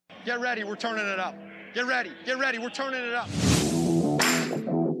Get ready, we're turning it up. Get ready, we're turning it up.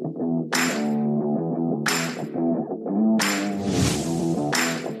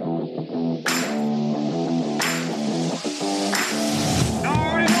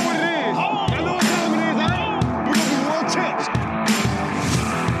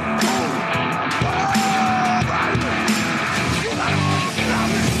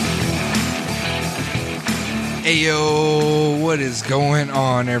 Hey yo, what is going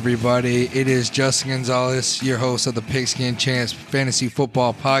on, everybody? It is Justin Gonzalez, your host of the Pigskin Chance Fantasy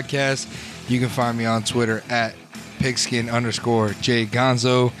Football Podcast. You can find me on Twitter at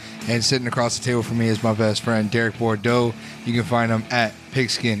pigskin_jgonzo. And sitting across the table from me is my best friend, Derek Bordeaux. You can find him at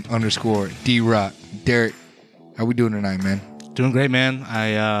pigskin_drock. Derek, how we doing tonight, man? Doing great, man.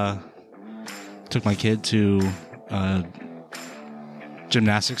 I took my kid to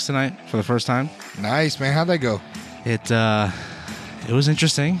gymnastics tonight for the first time. Nice, man. How'd that go? It was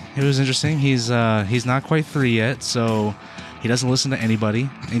interesting. He's not quite 3 yet, so he doesn't listen to anybody,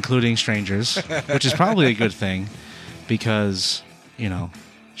 including strangers, which is probably a good thing because,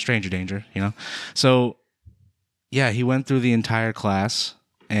 stranger danger, So, yeah, he went through the entire class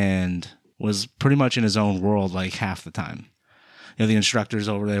and was pretty much in his own world like half the time. The instructor's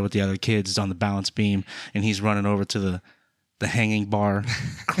over there with the other kids on the balance beam, and he's running over to the hanging bar,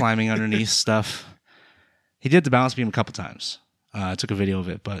 climbing underneath stuff. He did the balance beam a couple times. I took a video of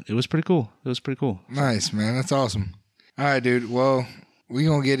it, but it was pretty cool. Nice, man. That's awesome. All right, dude. Well, we're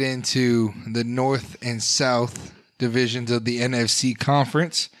going to get into the North and South divisions of the NFC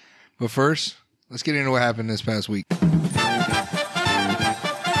Conference. But first, let's get into what happened this past week. Hey,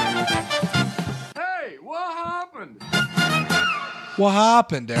 what happened? What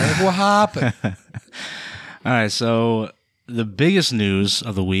happened, Derek? What happened? All right, so the biggest news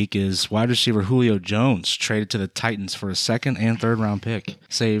of the week is wide receiver Julio Jones traded to the Titans for a second and third round pick.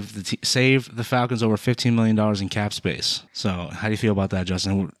 Saved the Falcons over $15 million in cap space. So how do you feel about that,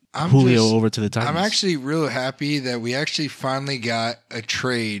 Justin? Julio over to the Titans. I'm actually real happy that we actually finally got a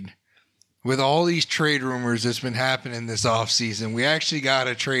trade. With all these trade rumors that's been happening this offseason, we actually got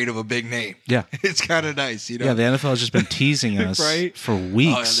a trade of a big name. Yeah. It's kind of nice, Yeah, the NFL has just been teasing us right? for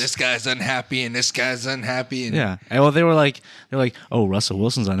weeks. Oh, this guy's unhappy and this guy's unhappy. And yeah. And, well, they're like, oh, Russell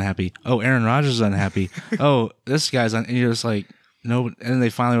Wilson's unhappy. Oh, Aaron Rodgers is unhappy. Oh, this guy's and you're just like, no. And then they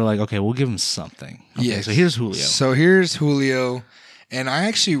finally were like, okay, we'll give him something. Okay, yes. So here's Julio. And I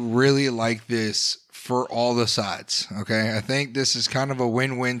actually really like this for all the sides, okay? I think this is kind of a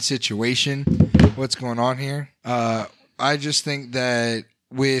win-win situation, what's going on here. I just think that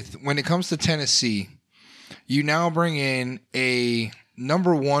when it comes to Tennessee, you now bring in a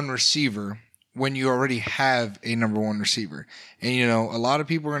number one receiver when you already have a number one receiver. And, a lot of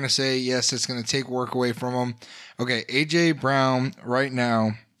people are going to say, yes, it's going to take work away from him. Okay, A.J. Brown right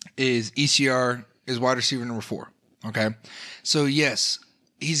now is ECR, is wide receiver number 4, okay? So, yes,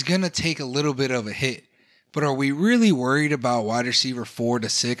 he's going to take a little bit of a hit. But are we really worried about wide receiver 4 to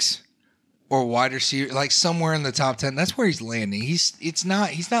 6 or wide receiver like somewhere in the top 10? That's where he's landing. He's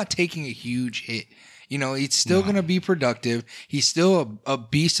not taking a huge hit. He's still going to be productive. He's still a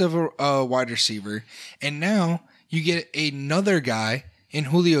beast of a wide receiver. And now you get another guy in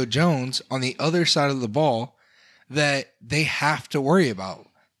Julio Jones on the other side of the ball that they have to worry about.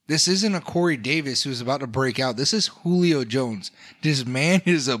 This isn't a Corey Davis who's about to break out. This is Julio Jones. This man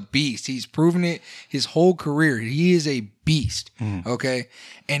is a beast. He's proven it his whole career. He is a beast, okay?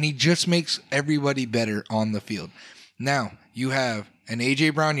 And he just makes everybody better on the field. Now, you have an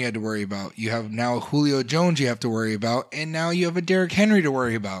A.J. Brown you had to worry about. You have now a Julio Jones you have to worry about. And now you have a Derrick Henry to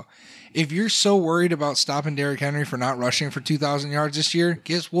worry about. If you're so worried about stopping Derrick Henry for not rushing for 2,000 yards this year,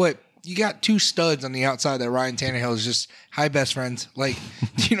 guess what? You got 2 studs on the outside that Ryan Tannehill is just, hi, best friends. Like,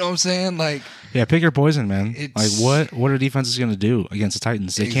 you know what I'm saying? Like, yeah, pick your poison, man. Like, what are defenses going to do against the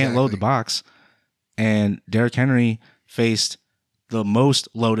Titans? They can't load the box. And Derrick Henry faced the most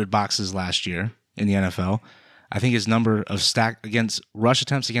loaded boxes last year in the NFL. I think his number of rush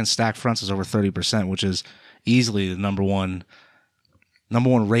attempts against stacked fronts is over 30%, which is easily the number one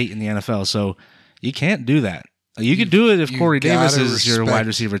rate in the NFL. So you can't do that. You could do it if Corey Davis is your wide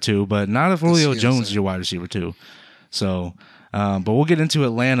receiver 2, but not if Julio Jones is your wide receiver 2. So, but we'll get into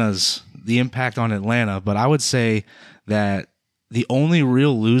the impact on Atlanta. But I would say that the only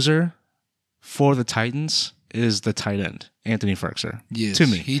real loser for the Titans is the tight end, Anthony Ferguson. Yes. To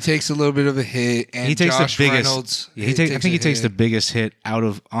me, he takes a little bit of a hit, and he takes Josh the biggest. Reynolds, I think he takes the biggest hit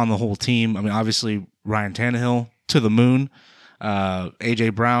on the whole team. I mean, obviously Ryan Tannehill to the moon. A.J.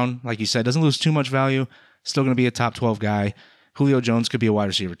 Brown, like you said, doesn't lose too much value. Still going to be a top 12 guy. Julio Jones could be a wide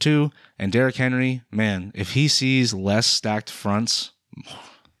receiver 2. And Derrick Henry, man, if he sees less stacked fronts,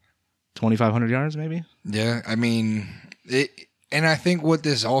 2,500 yards maybe. Yeah, I mean, and I think what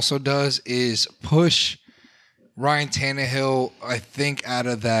this also does is push Ryan Tannehill, I think, out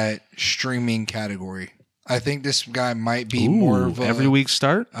of that streaming category. I think this guy might be more of a every week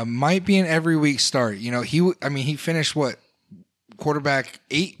start. Might be an every week start. You know, he finished quarterback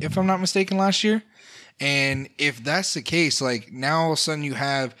 8, if I'm not mistaken, last year. And if that's the case, like now all of a sudden you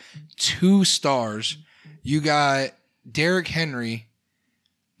have 2 stars. You got Derrick Henry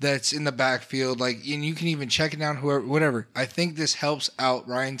that's in the backfield, like, and you can even check it down, whoever, whatever. I think this helps out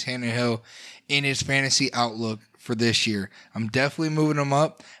Ryan Tannehill in his fantasy outlook for this year. I'm definitely moving him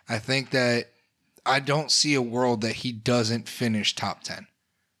up. I think that I don't see a world that he doesn't finish top 10.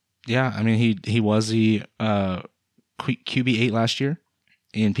 Yeah, I mean he was the QB8 last year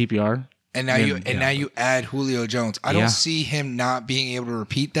in PPR. And now you add Julio Jones. I don't see him not being able to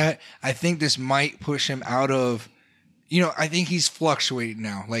repeat that. I think this might push him out of, I think he's fluctuating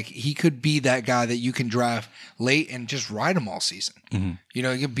now. Like he could be that guy that you can draft late and just ride him all season. Mm-hmm.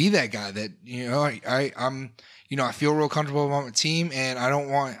 He could be that guy that, I feel real comfortable about my team, and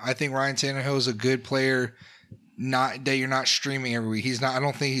I think Ryan Tannehill is a good player. Not that you're not streaming every week. I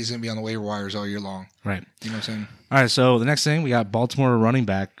don't think he's going to be on the waiver wires all year long. Right. You know what I'm saying? All right. So the next thing, we got Baltimore running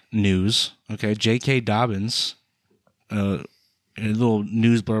back news. Okay. J.K. Dobbins, a little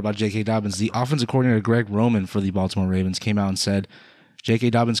news blur about J.K. Dobbins. The offensive coordinator, Greg Roman, for the Baltimore Ravens came out and said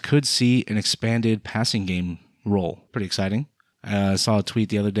J.K. Dobbins could see an expanded passing game role. Pretty exciting. I saw a tweet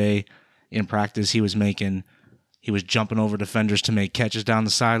the other day in practice. He was jumping over defenders to make catches down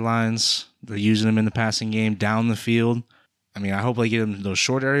the sidelines. They're using him in the passing game down the field. I mean, I hope they get him those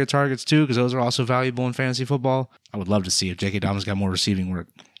short area targets too, because those are also valuable in fantasy football. I would love to see if J.K. Dobbins got more receiving work.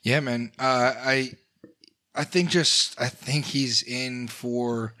 Yeah, man. I think he's in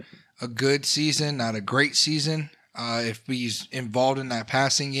for a good season, not a great season. If he's involved in that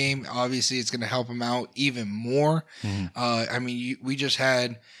passing game, obviously it's going to help him out even more. Mm-hmm. We just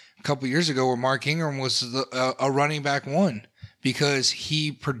had a couple years ago where Mark Ingram was a running back 1 because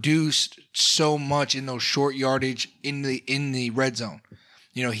he produced so much in those short yardage in the red zone.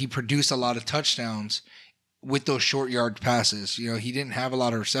 He produced a lot of touchdowns with those short yard passes. He didn't have a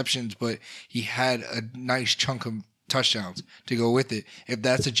lot of receptions, but he had a nice chunk of touchdowns to go with it. If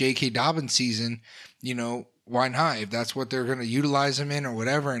that's a J.K. Dobbins season, why not? If that's what they're going to utilize him in or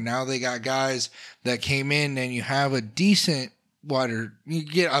whatever, and now they got guys that came in and you have a decent you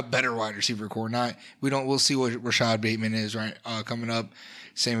get a better wide receiver core. We'll see what Rashad Bateman is right coming up.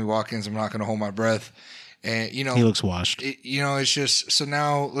 Sammy Watkins, I'm not going to hold my breath. And he looks washed. It's just so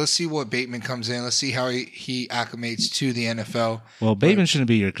now let's see what Bateman comes in. Let's see how he acclimates to the NFL. Well, Bateman shouldn't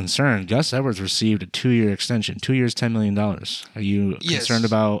be your concern. Gus Edwards received a 2-year extension, 2 years, $10 million. Are you concerned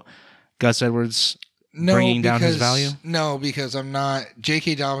about Gus Edwards bringing down his value? No, because I'm not.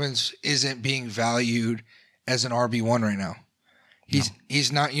 J.K. Dobbins isn't being valued as an RB1 right now.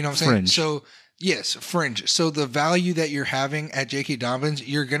 He's not, you know what I'm saying? Fringe. So, yes, fringe. So the value that you're having at J.K. Dobbins,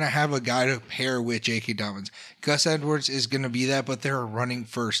 you're going to have a guy to pair with J.K. Dobbins. Gus Edwards is going to be that, but they're a running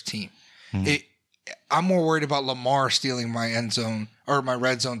first team. Mm-hmm. I'm more worried about Lamar stealing my end zone or my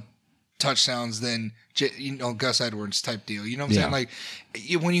red zone touchdowns than, Gus Edwards type deal. You know what I'm saying? Like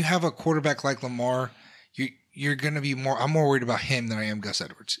when you have a quarterback like Lamar, you're going to be I'm more worried about him than I am Gus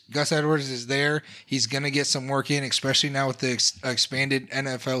Edwards. Gus Edwards is there. He's going to get some work in, especially now with the expanded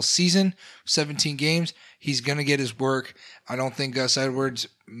NFL season, 17 games. He's going to get his work. I don't think Gus Edwards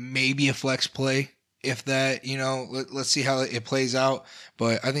may be a flex play. If that, let's see how it plays out.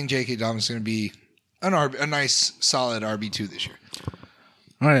 But I think J.K. Dobbins is going to be a nice, solid RB2 this year.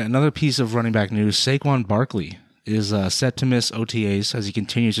 All right, another piece of running back news. Saquon Barkley is set to miss OTAs as he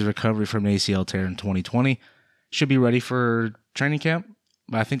continues his recovery from an ACL tear in 2020. Should be ready for training camp,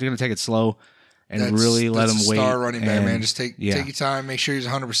 but I think they're going to take it slow and really let him wait. Star running back, man. Just take your time. Make sure he's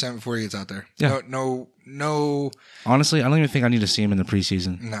 100% before he gets out there. Yeah. No. Honestly, I don't even think I need to see him in the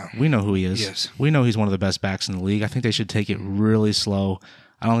preseason. No. We know who he is. Yes. We know he's one of the best backs in the league. I think they should take it really slow.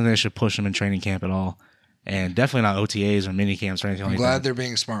 I don't think they should push him in training camp at all. And definitely not OTAs or mini camps or anything like that. I'm glad they're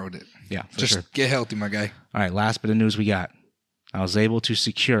being smart with it. Yeah, Just get healthy, my guy. All right, last bit of news we got. I was able to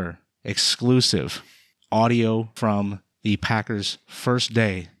secure exclusive audio from the Packers' first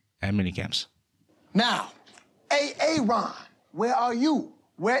day at minicamps. Now, Aaron, where are you?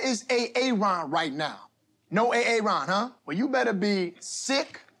 Where is Aaron right now? No Aaron, huh? Well, you better be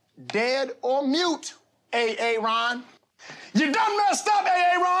sick, dead, or mute, Aaron. You done messed up,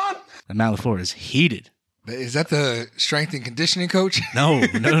 Aaron. And Matt LaFleur is heated. Is that the strength and conditioning coach? No.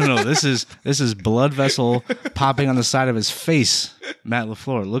 This is blood vessel popping on the side of his face. Matt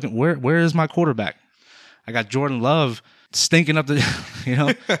LaFleur, look at where is my quarterback? I got Jordan Love stinking up the,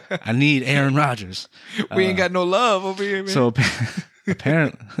 I need Aaron Rodgers. We ain't got no love over here, man. So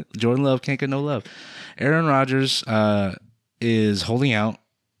apparently, Jordan Love can't get no love. Aaron Rodgers is holding out.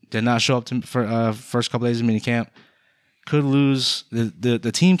 Did not show up for first couple days of minicamp. Could lose.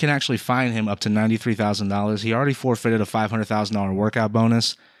 The team can actually fine him up to $93,000. He already forfeited a $500,000 workout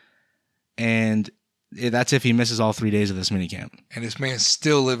bonus, and that's if he misses all 3 days of this minicamp. And this man's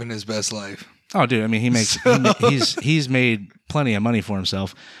still living his best life. Oh, dude! I mean, he's made plenty of money for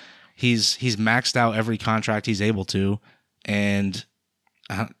himself. He's maxed out every contract he's able to, and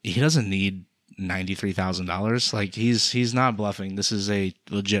he doesn't need $93,000. Like he's not bluffing. This is a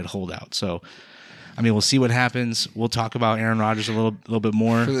legit holdout. So, I mean, we'll see what happens. We'll talk about Aaron Rodgers a little bit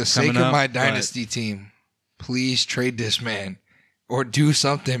more for the sake of my dynasty team. Please trade this man. Or do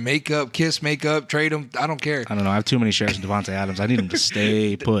something. Make up, trade him. I don't care. I don't know. I have too many shares in Devontae Adams. I need him to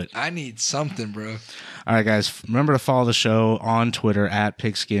stay put. I need something, bro. All right, guys. Remember to follow the show on Twitter at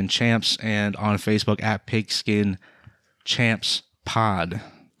Pigskin Champs and on Facebook at Pigskin Champs Pod.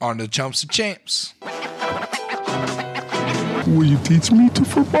 On the Chumps of Champs. Will you teach me to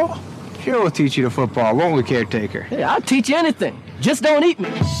football? Sure, we'll teach you to football, won't we, caretaker? Hey, I'll teach you anything. Just don't eat me.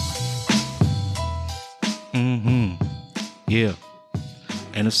 Yeah.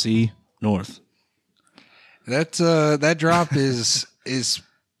 NFC North. That drop is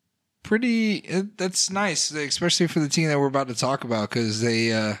pretty. That's nice, especially for the team that we're about to talk about, because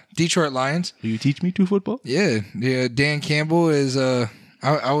they Detroit Lions. Will you teach me to football? Yeah. Dan Campbell is.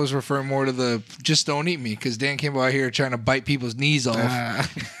 I was referring more to the just don't eat me, because Dan Campbell out here trying to bite people's knees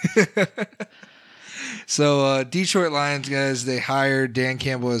off. So Detroit Lions guys, they hired Dan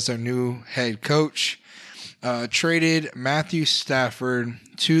Campbell as their new head coach. Traded Matthew Stafford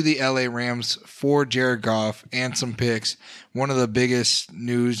to the LA Rams for Jared Goff and some picks. One of the biggest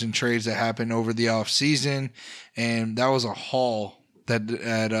news and trades that happened over the offseason. And that was a haul that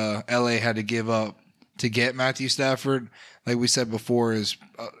LA had to give up to get Matthew Stafford. Like we said before, is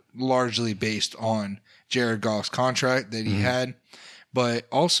largely based on Jared Goff's contract that he had. But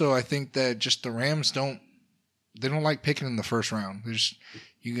also, I think that just the Rams don't like picking in the first round.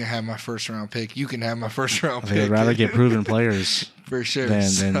 You can have my first round pick. You can have my first round pick. They'd rather get proven players for sure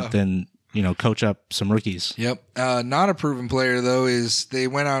than coach up some rookies. Yep. Not a proven player though is they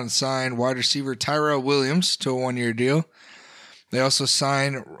went out and signed wide receiver Tyrell Williams to a 1-year deal. They also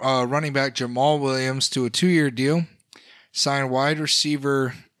signed running back Jamal Williams to a 2-year deal. Signed wide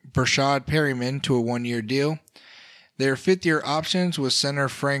receiver Brashad Perryman to a 1-year deal. Their 5th-year options was center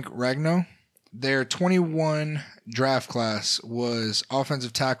Frank Ragnow. Their 21 draft class was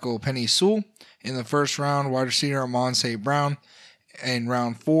offensive tackle Penei Sewell in the first round, wide receiver Amon St. Brown in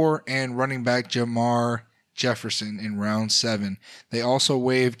round 4, and running back Jamar Jefferson in round 7. They also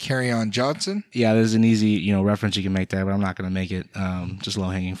waived Kerryon Johnson. Yeah, there's an easy reference you can make there, but I'm not going to make it just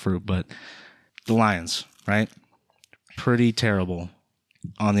low-hanging fruit. But the Lions, right? Pretty terrible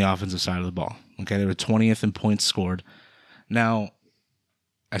on the offensive side of the ball. Okay, they were 20th in points scored. Now,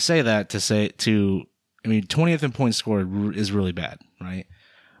 I say that to 20th in points scored is really bad, right?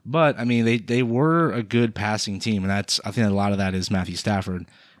 But I mean, they were a good passing team, and I think a lot of that is Matthew Stafford,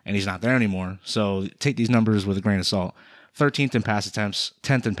 and he's not there anymore. So take these numbers with a grain of salt. 13th in pass attempts,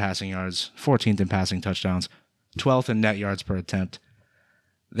 10th in passing yards, 14th in passing touchdowns, 12th in net yards per attempt.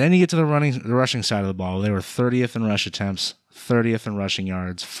 Then you get to the rushing side of the ball. They were 30th in rush attempts, 30th in rushing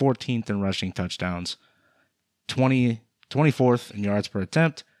yards, 14th in rushing touchdowns, 24th in yards per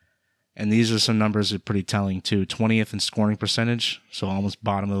attempt. And these are some numbers that are pretty telling too. 20th in scoring percentage, so almost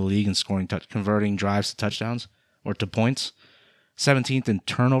bottom of the league in scoring, converting drives to touchdowns or to points. 17th in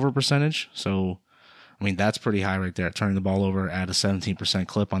turnover percentage, so I mean that's pretty high right there. Turning the ball over at a 17%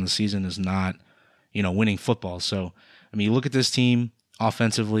 clip on the season is not, winning football. So I mean, you look at this team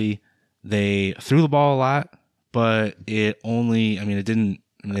offensively, they threw the ball a lot, but it didn't.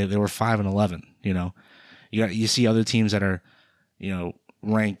 They were 5-11. You see other teams that are,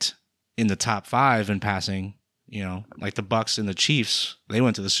 ranked in the top 5 in passing, like the Bucs and the Chiefs, they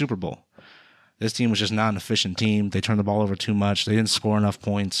went to the Super Bowl. This team was just not an efficient team. They turned the ball over too much. They didn't score enough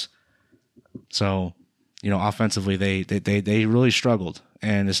points. So, offensively, they really struggled.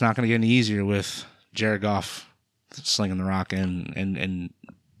 And it's not going to get any easier with Jared Goff slinging the rock and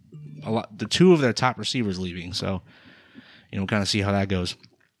the 2 of their top receivers leaving. So, kind of see how that goes.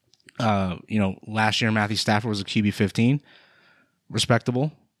 Last year, Matthew Stafford was a QB 15.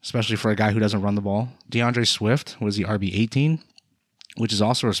 Respectable, especially for a guy who doesn't run the ball. DeAndre Swift was the RB 18, which is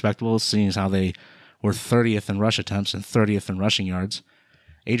also respectable, seeing as how they were 30th in rush attempts and 30th in rushing yards.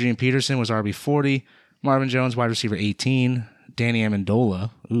 Adrian Peterson was RB 40. Marvin Jones, wide receiver 18. Danny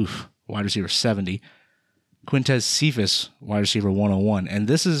Amendola, wide receiver 70. Quintez Cephas, wide receiver 101, and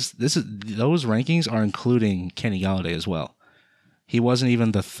this is those rankings are including Kenny Galladay as well. He wasn't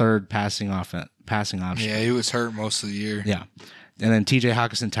even the third passing option. Yeah, he was hurt most of the year. Yeah, and then T.J.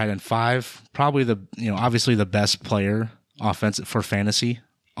 Hockenson, tight end 5, probably obviously the best player offensive for fantasy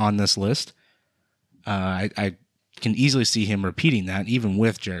on this list. I can easily see him repeating that even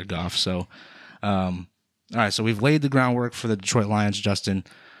with Jared Goff. So, all right, so we've laid the groundwork for the Detroit Lions. Justin,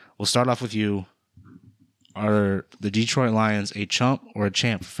 we'll start off with you. Are the Detroit Lions a chump or a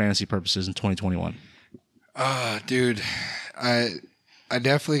champ for fantasy purposes in 2021? Dude, I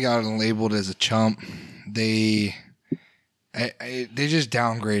definitely got them labeled as a chump. They just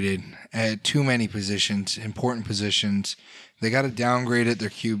downgraded at too many positions, important positions. They got to downgrade at their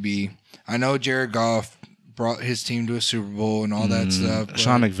QB. I know Jared Goff brought his team to a Super Bowl and all that stuff.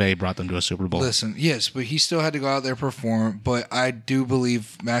 Sean McVay brought them to a Super Bowl. Listen, yes, but he still had to go out there and perform. But I do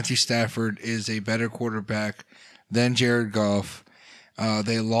believe Matthew Stafford is a better quarterback than Jared Goff.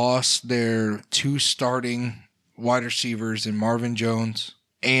 They lost their 2 starting wide receivers in Marvin Jones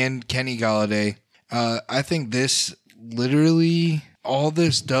and Kenny Galladay. I think this literally all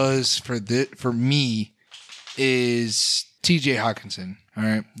this does for me is T.J. Hockenson. All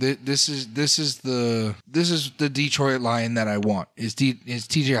right, this is the Detroit Lion that I want is T.J.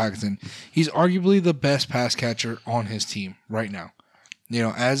 Hockenson. He's arguably the best pass catcher on his team right now.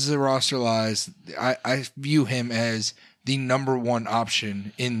 As the roster lies, I view him as the number 1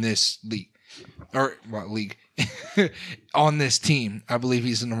 option in this league, on this team. I believe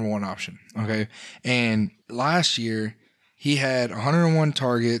he's the number 1 option. Okay, and last year he had 101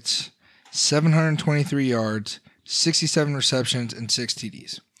 targets, 723 yards. 67 receptions and 6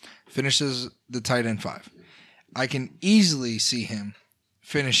 TDs. Finishes the tight end 5. I can easily see him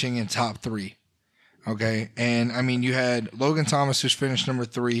finishing in top 3. Okay. And I mean, you had Logan Thomas, who's finished number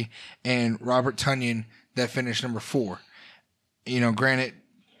 3, and Robert Tonyan that finished number 4. Granted,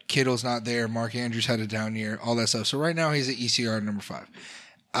 Kittle's not there. Mark Andrews had a down year, all that stuff. So right now he's at ECR number 5.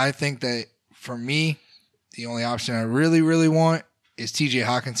 I think that for me, the only option I really, really want is T.J.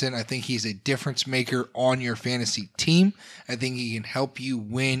 Hockenson. I think he's a difference maker on your fantasy team. I think he can help you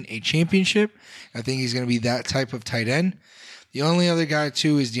win a championship. I think he's going to be that type of tight end. The only other guy,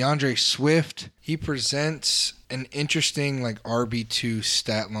 too, is DeAndre Swift. He presents an interesting RB2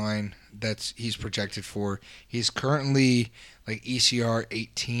 stat line that he's projected for. He's currently ECR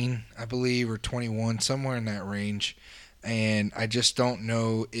 18, I believe, or 21, somewhere in that range. And I just don't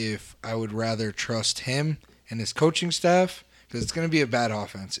know if I would rather trust him and his coaching staff, because it's going to be a bad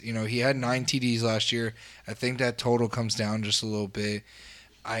offense. He had 9 TDs last year. I think that total comes down just a little bit.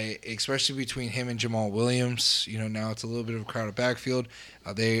 Especially between him and Jamal Williams, now it's a little bit of a crowded backfield.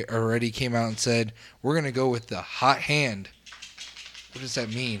 They already came out and said, we're going to go with the hot hand. What does that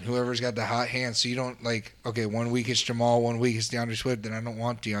mean? Whoever's got the hot hand. So you don't okay, 1 week it's Jamal, 1 week it's DeAndre Swift, then I don't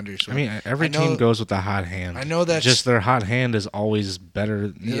want DeAndre Swift. I mean, every team goes with the hot hand. I know that. Just their hot hand is always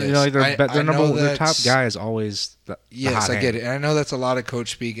better. Yes, their top guy is always the yes, hot I get it. And I know that's a lot of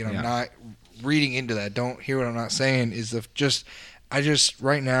coach speak, and Yeah. I'm not reading into that. Don't hear what I'm not saying.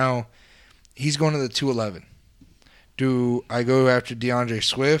 Right now, he's going to the 211. Do I go after DeAndre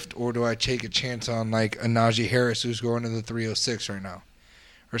Swift, or do I take a chance on a Najee Harris who's going to the 306 right now,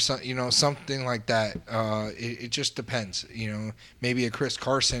 or something like that? It just depends. Maybe a Chris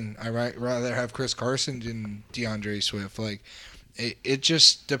Carson. I'd rather have Chris Carson than DeAndre Swift. It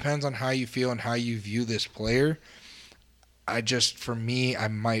just depends on how you feel and how you view this player. For me, I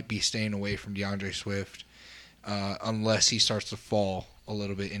might be staying away from DeAndre Swift unless he starts to fall a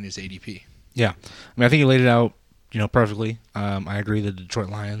little bit in his ADP. Yeah, I think you laid it out perfectly. I agree the Detroit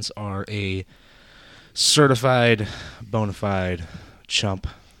Lions are a certified, bona fide chump.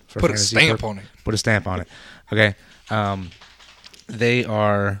 Put a stamp on it. Put a stamp on it. Okay. They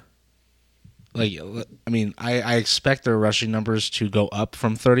are, I expect their rushing numbers to go up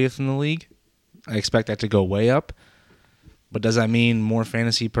from 30th in the league. I expect that to go way up. But does that mean more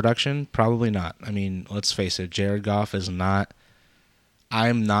fantasy production? Probably not. Let's face it. Jared Goff is not...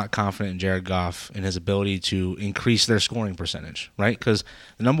 I'm not confident in Jared Goff and his ability to increase their scoring percentage, right? Because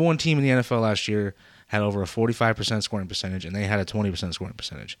the number 1 team in the NFL last year had over a 45% scoring percentage, and they had a 20% scoring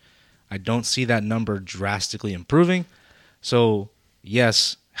percentage. I don't see that number drastically improving. So,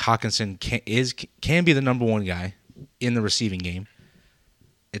 yes, Hockenson can be the number 1 guy in the receiving game.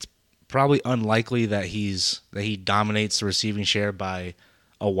 It's probably unlikely that he dominates the receiving share by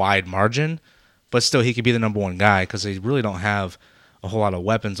a wide margin, but still he could be the number 1 guy because they really don't have a whole lot of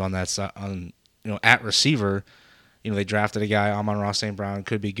weapons on that side. At receiver, they drafted a guy, Amon-Ra St. Brown,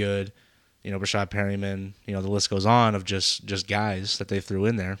 could be good. Rashad Perryman. The list goes on of just guys that they threw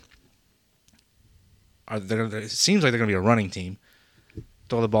in there. it seems like they're going to be a running team.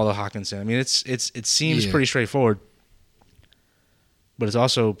 Throw the ball to Hawkinson. I mean, it seems pretty straightforward, but it's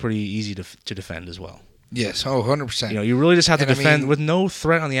also pretty easy to defend as well. Yes, 100%. You really just have to defend with no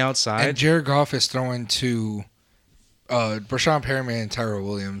threat on the outside. And Jared Goff is throwing to Brashon Perriman and Tyrell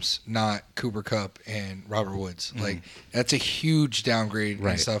Williams, not Cooper Kupp and Robert Woods. Like, that's a huge downgrade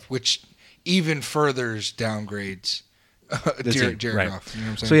and stuff, which even furthers downgrades Jared Goff. You know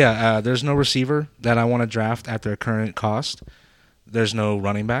what I'm saying? So, yeah, there's no receiver that I want to draft at their current cost. There's no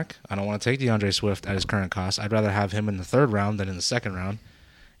running back. I don't want to take DeAndre Swift at his current cost. I'd rather have him in the third round than in the second round,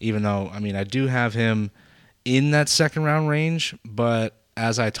 even though, I mean, I do have him in that second round range, but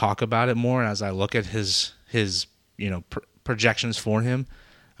as I talk about it more, as I look at his projections for him,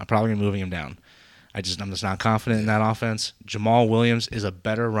 I'm probably going to be moving him down. I'm just not confident in that offense. Jamal Williams is a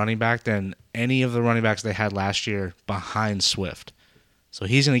better running back than any of the running backs they had last year behind Swift. So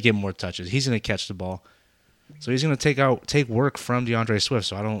he's going to get more touches. He's going to catch the ball. So he's going to take work from DeAndre Swift.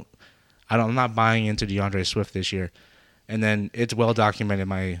 So I'm not buying into DeAndre Swift this year. And then it's well documented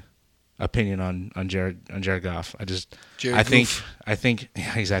my opinion on Jared Goff. I think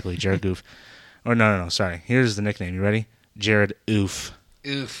yeah, exactly, Jared Goof. Or no, sorry. Here's the nickname. You ready? Jared Oof.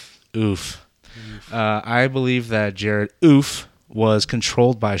 Oof. I believe that Jared Oof was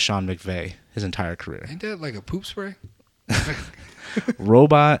controlled by Sean McVay his entire career. Ain't that like a poop spray?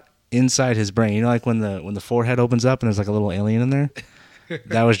 Robot inside his brain. You know, like when the forehead opens up and there's like a little alien in there?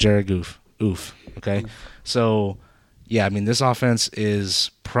 That was Jared Goof. Oof. Okay? Oof. So, yeah, I mean, this offense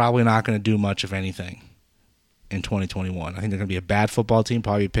is probably not going to do much of anything in 2021. I think they're going to be a bad football team,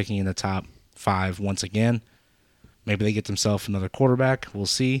 probably picking in the top 5 once again. Maybe they get themselves another quarterback. We'll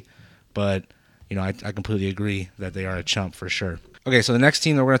see. But, I completely agree that they are a chump for sure. Okay, so the next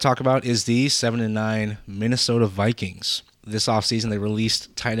team that we're going to talk about is the 7-9 Minnesota Vikings. This offseason, they released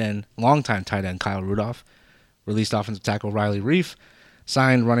longtime tight end Kyle Rudolph, released offensive tackle Riley Reiff,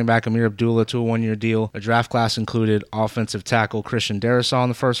 signed running back Amir Abdullah to a 1-year deal. A draft class included offensive tackle Christian Darrisaw in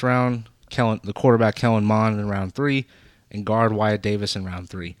the first round, the quarterback Kellen Mond in round 3, and guard Wyatt Davis in round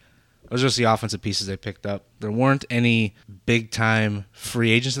 3. Those are just the offensive pieces they picked up. There weren't any big-time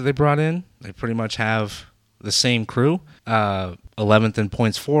free agents that they brought in. They pretty much have the same crew. 11th in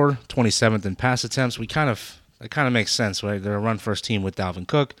points for, 27th in pass attempts. It kind of makes sense, right? They're a run-first team with Dalvin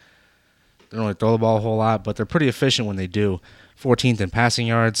Cook. They don't really throw the ball a whole lot, but they're pretty efficient when they do. 14th in passing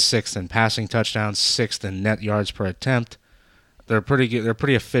yards, 6th in passing touchdowns, 6th in net yards per attempt. They're pretty good. They're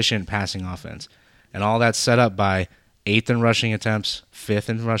pretty efficient passing offense. And all that's set up by 8th in rushing attempts, 5th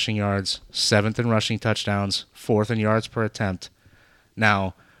in rushing yards, 7th in rushing touchdowns, 4th in yards per attempt.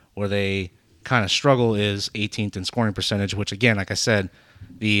 Now, where they kind of struggle is 18th in scoring percentage, which, again, like I said,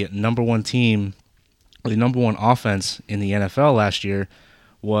 the number one offense in the NFL last year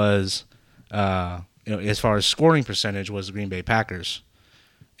was, as far as scoring percentage, was the Green Bay Packers.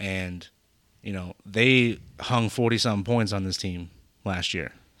 And, they hung 40-something points on this team last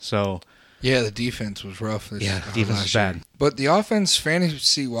year. So... yeah, the defense was rough. The defense was bad. But the offense,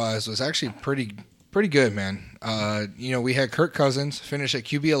 fantasy-wise, was actually pretty good, man. We had Kirk Cousins finish at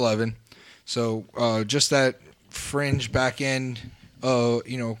QB 11. So just that fringe back end,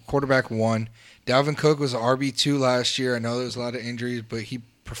 quarterback 1. Dalvin Cook was an RB2 last year. I know there was a lot of injuries, but he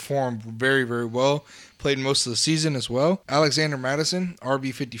performed very, very well. Played most of the season as well. Alexander Mattison,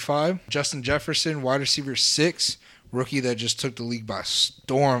 RB55. Justin Jefferson, wide receiver 6. Rookie that just took the league by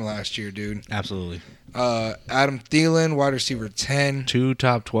storm last year, dude. Absolutely. Adam Thielen, wide receiver 10. 2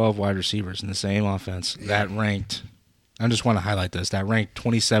 top 12 wide receivers in the same offense. Yeah. That ranked, I just want to highlight this, that ranked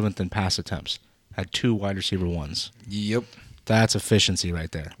 27th in pass attempts. Had 2 wide receiver 1s. Yep. That's efficiency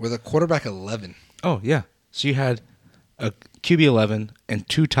right there. With a quarterback 11. Oh, yeah. So you had a QB 11 and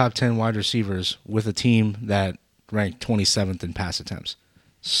 2 top 10 wide receivers with a team that ranked 27th in pass attempts.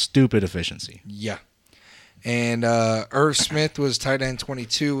 Stupid efficiency. Yeah. And Irv Smith was tight end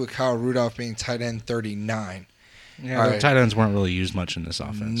 22, with Kyle Rudolph being tight end 39. Yeah, the tight ends weren't really used much in this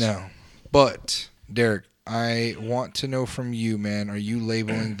offense. No. But, Derek, I want to know from you, man, are you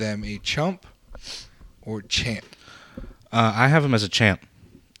labeling them a chump or champ? I have them as a champ.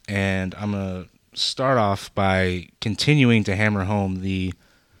 And I'm going to start off by continuing to hammer home the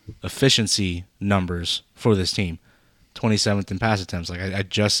efficiency numbers for this team. 27th in pass attempts. Like I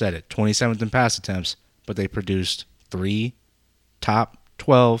just said it. 27th in pass attempts. But they produced 3 top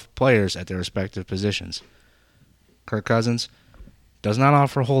 12 players at their respective positions. Kirk Cousins does not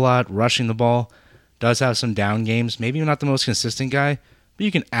offer a whole lot rushing the ball, does have some down games, maybe not the most consistent guy, but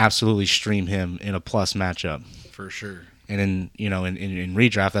you can absolutely stream him in a plus matchup. For sure. And in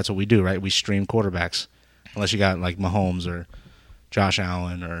redraft, that's what we do, right? We stream quarterbacks. Unless you got like Mahomes or Josh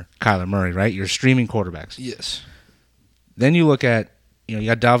Allen or Kyler Murray, right? You're streaming quarterbacks. Yes. Then you look at, you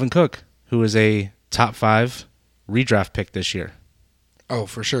got Dalvin Cook, who is a top 5 redraft pick this year. Oh,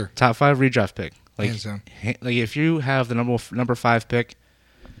 for sure. Top 5 redraft pick. Like if you have the number 5 pick,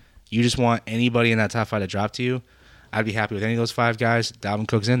 you just want anybody in that top 5 to drop to you, I'd be happy with any of those 5 guys. Dalvin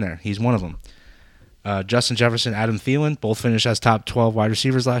Cook's in there. He's one of them. Justin Jefferson, Adam Thielen, both finished as top 12 wide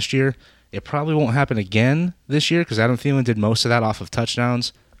receivers last year. It probably won't happen again this year because Adam Thielen did most of that off of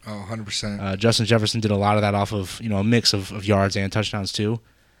touchdowns. Oh, 100%. Justin Jefferson did a lot of that off of a mix of yards and touchdowns too.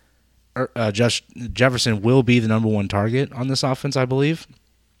 Jefferson will be the number 1 target on this offense, I believe.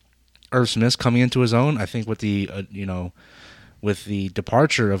 Irv Smith's coming into his own. I think with the with the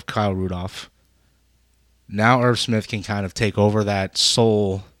departure of Kyle Rudolph, now Irv Smith can kind of take over that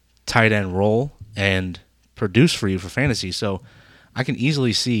sole tight end role and produce for you for fantasy. So I can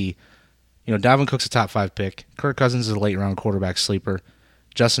easily see, Dalvin Cook's a top 5 pick. Kirk Cousins is a late round quarterback sleeper.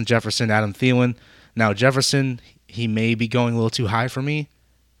 Justin Jefferson, Adam Thielen. Now Jefferson, he may be going a little too high for me,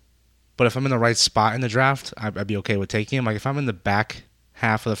 but if I'm in the right spot in the draft, I'd be okay with taking him. Like if I'm in the back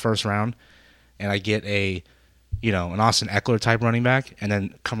half of the first round and I get an Austin Eckler type running back and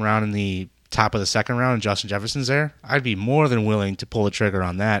then come around in the top of the second round and Justin Jefferson's there, I'd be more than willing to pull the trigger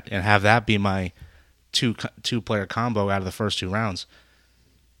on that and have that be my two-player combo out of the first 2 rounds.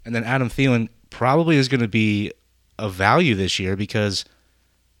 And then Adam Thielen probably is going to be a value this year because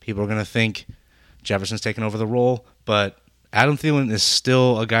people are going to think Jefferson's taking over the role, but Adam Thielen is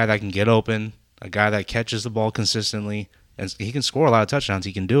still a guy that can get open, a guy that catches the ball consistently, and he can score a lot of touchdowns.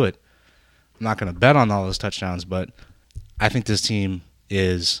 He can do it. I'm not going to bet on all those touchdowns, but I think this team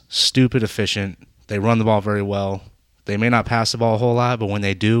is stupid efficient. They run the ball very well. They may not pass the ball a whole lot, but when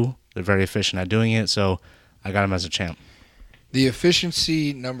they do, they're very efficient at doing it, so I got him as a champ. The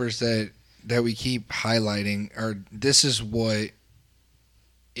efficiency numbers that we keep highlighting are this is what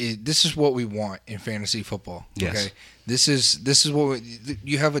we want in fantasy football. Yes. Okay, this is what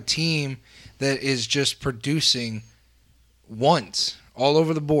you have a team that is just producing ones all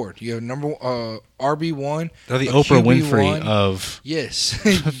over the board. You have number RB1. They're the Oprah Winfrey of yes.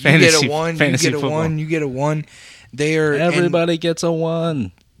 fantasy, you get a 1. Fantasy you get a football. 1. You get a 1. Everybody gets a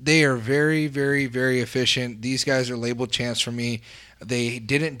 1. They are very, very, very efficient. These guys are labeled champs for me. They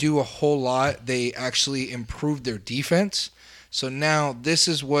didn't do a whole lot. They actually improved their defense. So now this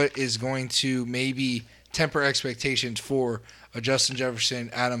is what is going to maybe temper expectations for a Justin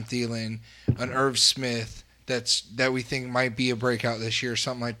Jefferson, Adam Thielen, an Irv Smith that we think might be a breakout this year,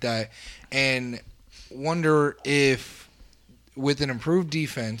 something like that. And wonder if with an improved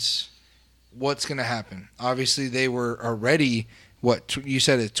defense, what's going to happen. Obviously, they were already – you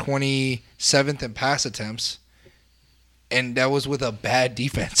said it, 27th in pass attempts, and that was with a bad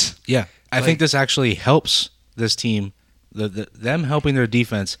defense. Yeah, I think this actually helps this team. Them helping their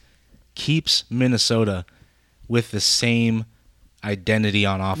defense keeps Minnesota with the same identity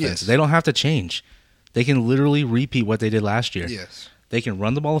on offense. Yes. They don't have to change. They can literally repeat what they did last year. Yes. They can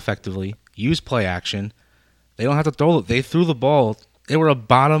run the ball effectively, use play action. They don't have to throw it. They threw the ball. They were a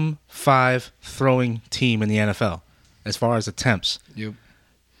bottom 5 throwing team in the NFL. As far as attempts. Yep.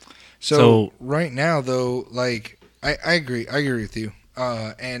 So right now, though, like I agree with you,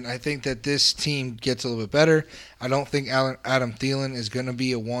 and I think that this team gets a little bit better. I don't think Adam Thielen is going to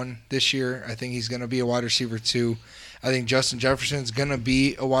be a 1 this year. I think he's going to be a wide receiver 2. I think Justin Jefferson is going to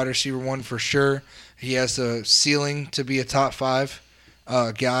be a wide receiver 1 for sure. He has the ceiling to be a top 5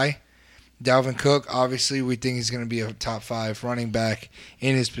 guy. Dalvin Cook, obviously, we think he's going to be a top 5 running back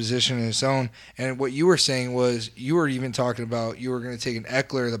in his position in his own. And what you were saying was you were even talking about you were going to take an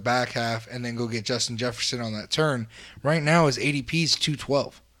Eckler the back half and then go get Justin Jefferson on that turn. Right now, his ADP is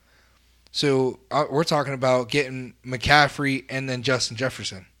 212. So we're talking about getting McCaffrey and then Justin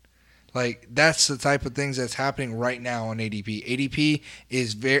Jefferson. Like, that's the type of things that's happening right now on ADP.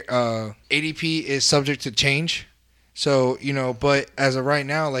 ADP is subject to change. So, but as of right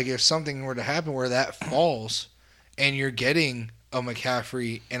now, like if something were to happen where that falls and you're getting a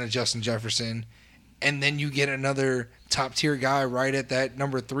McCaffrey and a Justin Jefferson and then you get another top tier guy right at that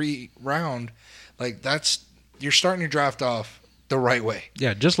number 3 round, like you're starting your draft off the right way.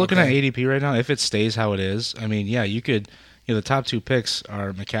 Yeah, just looking at ADP right now, if it stays how it is, I mean, yeah, you could, the top 2 picks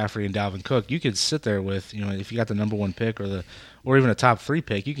are McCaffrey and Dalvin Cook. You could sit there with, if you got the number 1 pick or even a top 3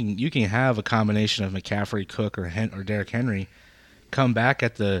 pick, you can have a combination of McCaffrey, Cook, or Derrick Henry, come back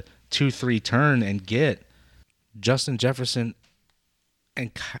at the 2-3 turn and get Justin Jefferson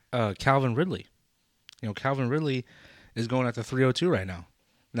and Calvin Ridley. Calvin Ridley is going at the 302 right now.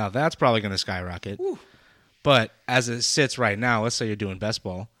 Now that's probably going to skyrocket. Ooh. But as it sits right now, let's say you're doing best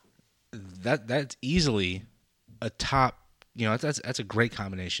ball, that's easily a top that's a great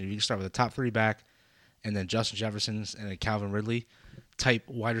combination. You can start with a top 3 back, and then Justin Jefferson and a Calvin Ridley type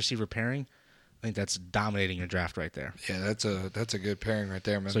wide receiver pairing. I think that's dominating your draft right there. Yeah, that's a good pairing right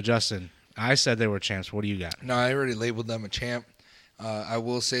there, man. So Justin, I said they were champs. What do you got? No, I already labeled them a champ. I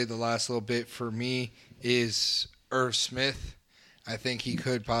will say the last little bit for me is Irv Smith. I think he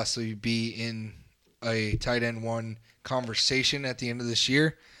could possibly be in a tight end 1 conversation at the end of this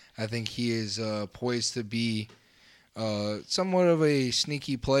year. I think he is poised to be somewhat of a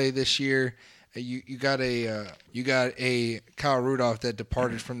sneaky play this year. You got a Kyle Rudolph that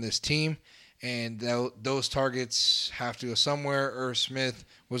departed from this team, and those targets have to go somewhere. Irv Smith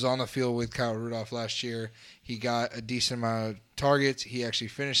was on the field with Kyle Rudolph last year. He got a decent amount of targets. He actually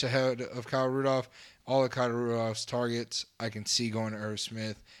finished ahead of Kyle Rudolph. All of Kyle Rudolph's targets I can see going to Irv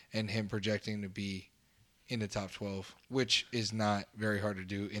Smith and him projecting to be in the top 12, which is not very hard to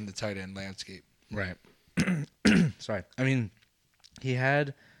do in the tight end landscape. Right. Sorry. I mean, he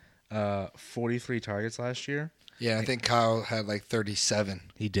had 43 targets last year. Yeah, I think Kyle had like 37.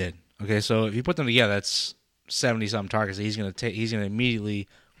 He did. Okay, so if you put them together, that's 70-something targets that he's going to immediately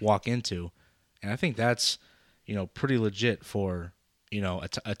walk into. And I think that's, pretty legit for,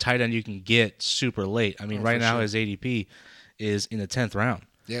 a tight end you can get super late. I mean, right now his ADP is in the 10th round.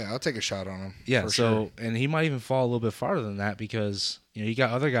 Yeah, I'll take a shot on him. Yeah, and he might even fall a little bit farther than that because, you got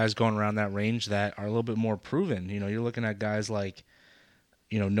other guys going around that range that are a little bit more proven. You're looking at guys like,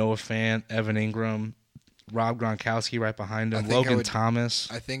 Noah Fant, Evan Ingram, Rob Gronkowski right behind him, Logan Thomas.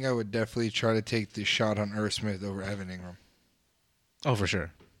 I think I would definitely try to take the shot on Irv Smith over Evan Ingram. Oh, for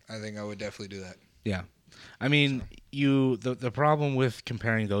sure. I think I would definitely do that. Yeah. I mean, the problem with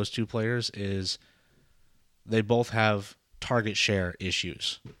comparing those two players is they both have target share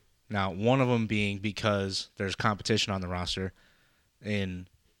issues. Now, one of them being because there's competition on the roster in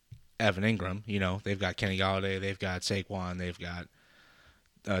Evan Ingram. They've got Kenny Golladay, they've got Saquon, they've got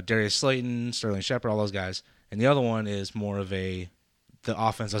Darius Slayton, Sterling Shepard, all those guys. And the other one is more of the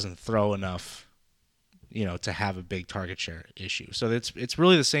offense doesn't throw enough, to have a big target share issue. So it's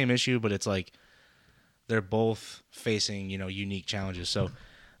really the same issue, but it's like they're both facing, unique challenges. So,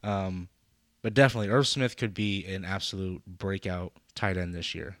 but definitely Irv Smith could be an absolute breakout tight end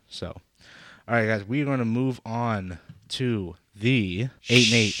this year. So, all right, guys, we're going to move on to the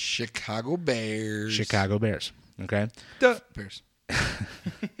 8-8 Chicago Bears. Okay. The Bears.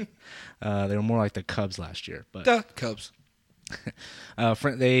 They were more like the Cubs last year, but the Cubs.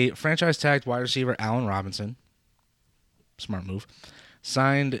 They franchise tagged wide receiver Allen Robinson. Smart move.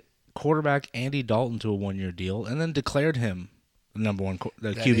 Signed quarterback Andy Dalton to a 1-year deal, and then declared him the number one,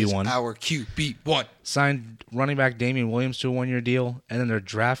 the QB1. Our QB1. Signed running back Damian Williams to a 1-year deal, and then their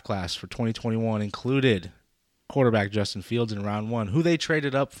draft class for 2021 included quarterback Justin Fields in round 1, who they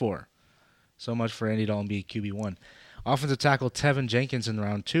traded up for. So much for Andy Dalton being QB1. Offensive tackle Tevin Jenkins in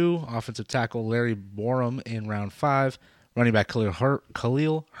round 2. Offensive tackle Larry Borum in round 5. Running back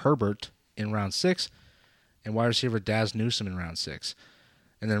Khalil Herbert in round 6. And wide receiver Daz Newsome in round 6.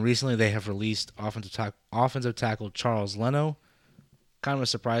 And then recently they have released offensive tackle Charles Leno. Kind of a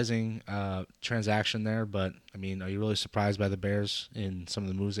surprising transaction there, but, I mean, are you really surprised by the Bears in some of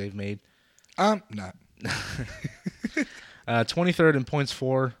the moves they've made? Not. 23rd in points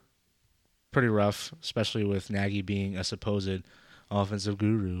for. Pretty rough, especially with Nagy being a supposed offensive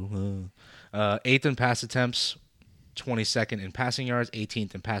guru. 8th in pass attempts, 22nd in passing yards,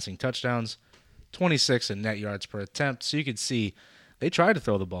 18th in passing touchdowns, 26th in net yards per attempt. So you could see they tried to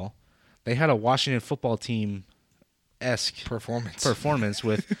throw the ball. They had a Washington football team-esque performance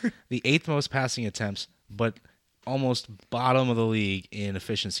with the 8th most passing attempts, but almost bottom of the league in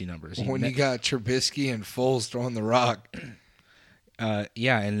efficiency numbers. When you got Trubisky and Foles throwing the rock.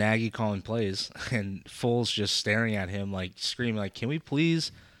 And Nagy calling plays, and Foles just staring at him, like screaming, like, "Can we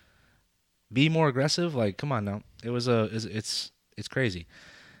please be more aggressive?" Like, come on now. It's crazy.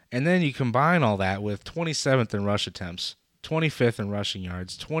 And then you combine all that with 27th in rush attempts, 25th in rushing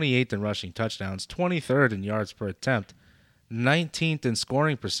yards, 28th in rushing touchdowns, 23rd in yards per attempt, 19th in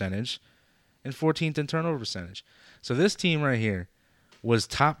scoring percentage, and 14th in turnover percentage. So this team right here was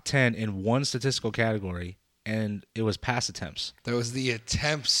top 10 in one statistical category. And it was pass attempts. That was the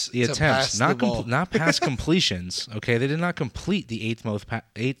attempts. Pass the ball. Not pass completions. Okay, they did not complete the eighth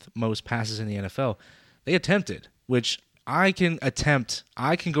most passes in the NFL. They attempted, which I can attempt.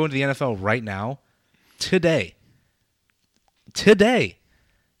 I can go into the NFL right now, today,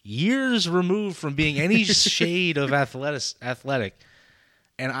 years removed from being any shade of athletic,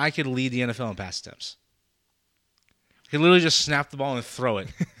 and I could lead the NFL in pass attempts. He literally just snap the ball and throw it.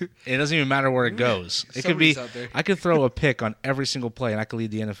 It doesn't even matter where it goes. It could be. I could throw a pick on every single play, and I could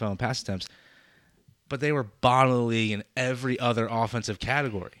lead the NFL in pass attempts. but they were bottom of the league in every other offensive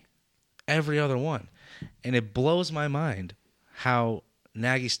category. Every other one. And it blows my mind how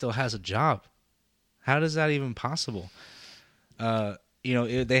Nagy still has a job. How is that even possible? They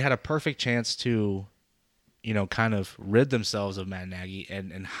had a perfect chance to, kind of rid themselves of Matt Nagy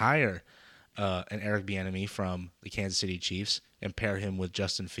and hire an Eric Bieniemy from the Kansas City Chiefs and pair him with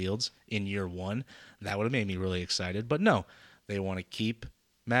Justin Fields in year one. That would have made me really excited. But no, they want to keep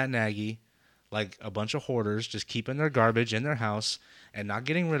Matt Nagy like a bunch of hoarders, just keeping their garbage in their house and not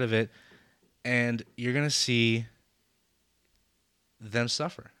getting rid of it. And you're going to see them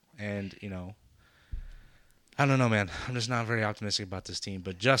suffer. And, I don't know, man. I'm just not very optimistic about this team.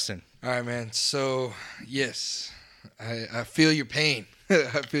 But, Justin. All right, man. So, yes, I feel your pain.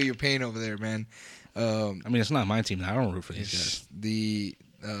 I feel your pain over there, man. It's not my team. I don't root for these guys. The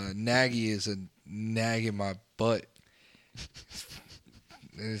Nagy is a nag in my butt.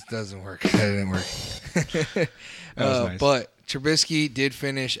 It doesn't work. That didn't work. That was nice. But Trubisky did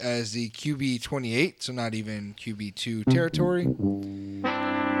finish as the QB 28, so not even QB 2 territory.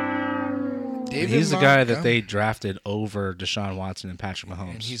 He's the guy that they drafted over Deshaun Watson and Patrick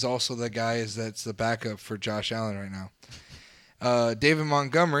Mahomes. And he's also the guy that's the backup for Josh Allen right now. David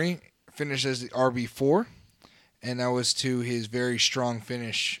Montgomery finished as the RB4, and that was to his very strong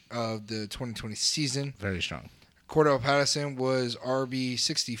finish of the 2020 season. Very strong. Cordell Patterson was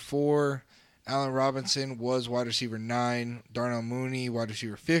RB64. Allen Robinson was wide receiver 9. Darnell Mooney, wide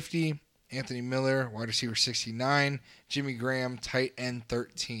receiver 50. Anthony Miller, wide receiver 69. Jimmy Graham, tight end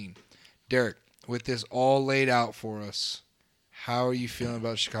 13. Derek, with this all laid out for us, how are you feeling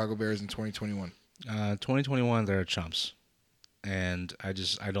about Chicago Bears in 2021? 2021, they're chumps. And I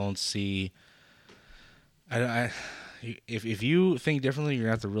don't see... If you think differently, you're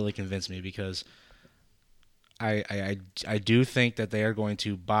going to have to really convince me, because I do think that they are going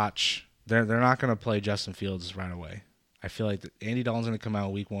to botch. They're not going to play Justin Fields right away. I feel like Andy Dalton's going to come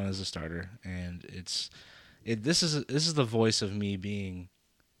out week 1 as a starter, and this is the voice of me being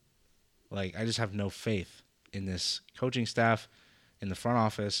like, I just have no faith in this coaching staff, in the front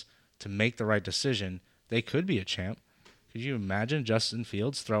office to make the right decision. They could be a champ. Could you imagine Justin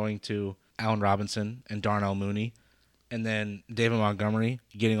Fields throwing to Allen Robinson and Darnell Mooney, and then David Montgomery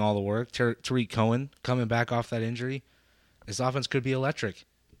getting all the work, Tariq Cohen coming back off that injury? This offense could be electric.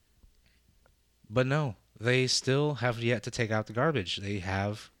 But no, they still have yet to take out the garbage. They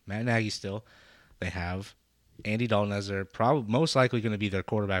have Matt Nagy still. They have Andy Dalton as their most likely going to be their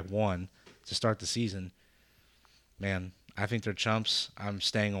quarterback 1 to start the season. Man, I think they're chumps. I'm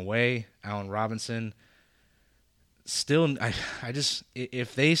staying away. Allen Robinson. Still,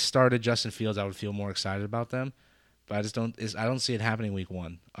 if they started Justin Fields, I would feel more excited about them. But I don't see it happening week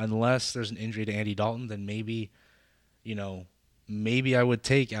 1. Unless there's an injury to Andy Dalton, then maybe I would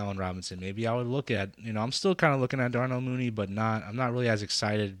take Allen Robinson. Maybe I would look at, I'm still kind of looking at Darnell Mooney, but I'm not really as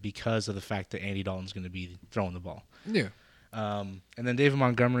excited because of the fact that Andy Dalton's going to be throwing the ball. Yeah. And then David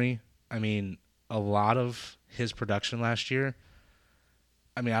Montgomery, a lot of his production last year,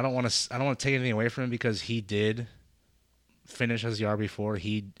 I don't want to take anything away from him, because he did finish as the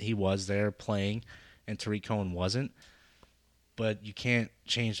RB4. He was there playing, and Tariq Cohen wasn't. But you can't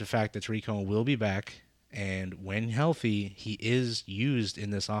change the fact that Tariq Cohen will be back, and when healthy, he is used in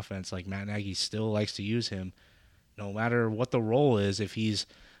this offense. Like, Matt Nagy still likes to use him, no matter what the role is. If he's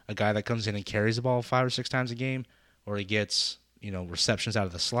a guy that comes in and carries the ball 5 or 6 times a game, or he gets receptions out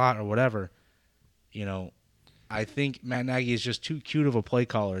of the slot or whatever, I think Matt Nagy is just too cute of a play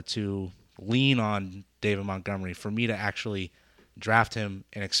caller to lean on David Montgomery for me to actually draft him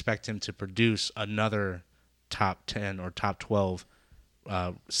and expect him to produce another top 10 or top 12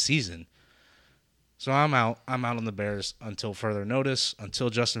 season. So I'm out. I'm out on the Bears until further notice, until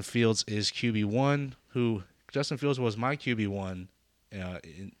Justin Fields is QB1, who Justin Fields was my QB1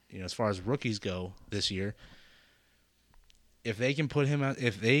 as far as rookies go this year. If they can put him out,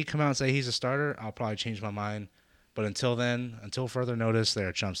 if they come out and say he's a starter, I'll probably change my mind. But until then, until further notice,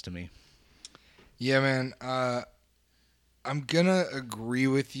 they're chumps to me. Yeah, man. I'm going to agree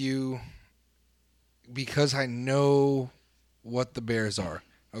with you because I know what the Bears are.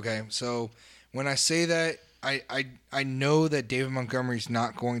 Okay, so when I say that, I know that David Montgomery's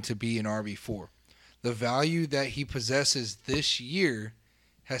not going to be an RB4. The value that he possesses this year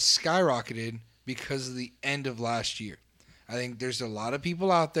has skyrocketed because of the end of last year. I think there's a lot of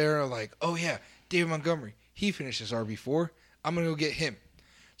people out there are like, oh yeah, David Montgomery, he finishes RB4. I'm going to go get him.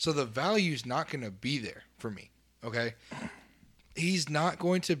 So the value's not going to be there for me, okay? He's not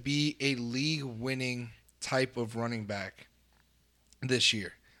going to be a league-winning type of running back this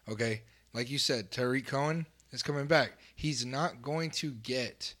year, okay? Like you said, Tariq Cohen is coming back. He's not going to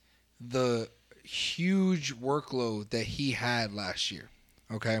get the huge workload that he had last year.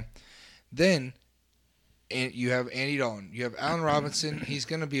 Okay, then and you have Andy Dalton, you have Allen Robinson. He's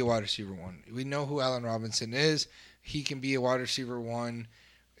going to be a wide receiver 1. We know who Allen Robinson is. He can be a wide receiver 1.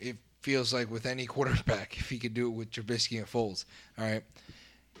 It feels like with any quarterback, if he could do it with Trubisky and Foles. All right.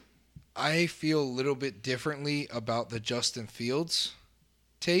 I feel a little bit differently about the Justin Fields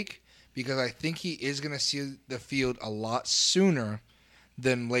take because I think he is going to see the field a lot sooner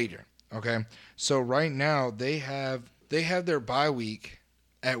than later. Okay. So right now they have their bye week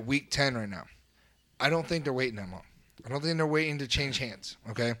at week 10 right now. I don't think they're waiting that long. I don't think they're waiting to change hands,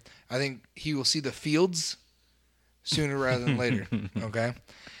 okay? I think he will see the fields sooner rather than later, okay?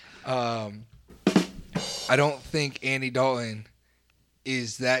 I don't think Andy Dalton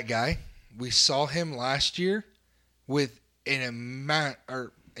is that guy. We saw him last year with an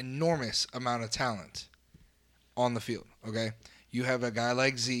enormous amount of talent on the field, okay? You have a guy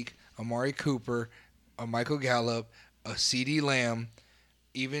like Zeke, Amari Cooper, a Michael Gallup, a CeeDee Lamb.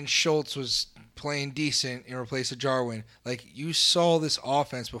 Even Schultz was playing decent in replace of Jarwin. Like, you saw this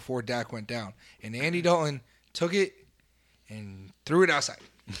offense before Dak went down. And Andy Dalton took it and threw it outside.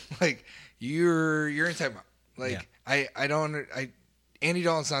 Like, you're in timeout. Like, yeah. Andy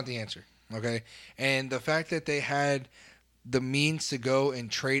Dalton's not the answer, okay? And the fact that they had the means to go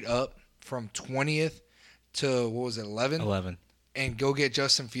and trade up from 20th to, 11th? 11. And go get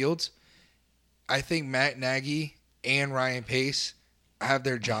Justin Fields, I think Matt Nagy and Ryan Pace have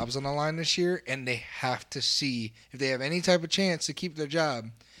their jobs on the line this year, and they have to see if they have any type of chance to keep their job.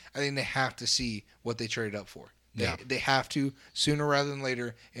 I think they have to see what they traded up for. They have to sooner rather than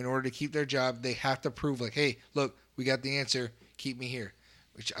later in order to keep their job. They have to prove like, hey, look, we got the answer. Keep me here,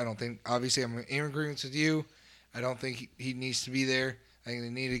 which I don't think. Obviously, I'm in agreement with you. I don't think he needs to be there. I think they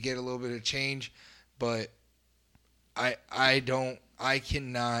need to get a little bit of change, but I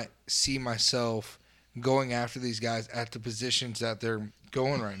cannot see myself going after these guys at the positions that they're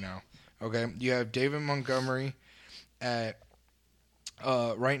going right now. Okay, you have David Montgomery at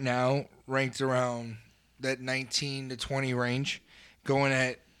right now ranked around that 19 to 20 range, going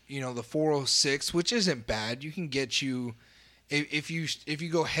at the 406, which isn't bad. You can get you if you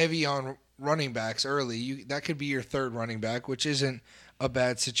go heavy on running backs early, that could be your third running back, which isn't a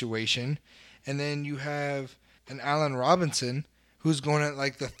bad situation. And then you have an Allen Robinson who's going at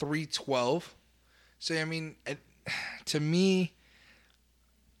like the 312. So, I mean, to me,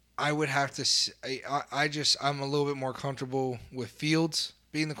 I would have to – I'm a little bit more comfortable with Fields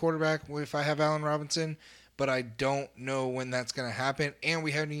being the quarterback if I have Allen Robinson, but I don't know when that's going to happen. And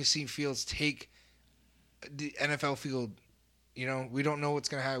we haven't even seen Fields take the NFL field. We don't know what's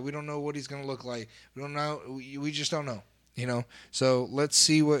going to happen. We don't know what he's going to look like. We don't know. We just don't know, So let's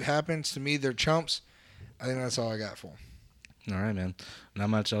see what happens. To me, they're chumps. I think that's all I got for them. All right, man. Not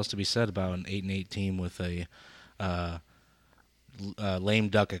much else to be said about an 8-8 team with a lame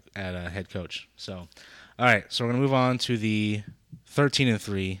duck at a head coach. So, all right. So we're gonna move on to the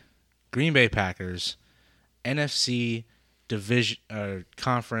 13-3 Green Bay Packers NFC division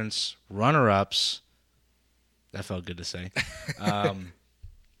conference runner-ups. That felt good to say.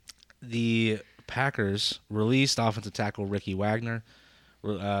 The Packers released offensive tackle Ricky Wagner,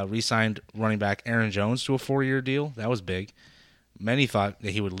 re-signed running back Aaron Jones to a 4-year deal. That was big. Many thought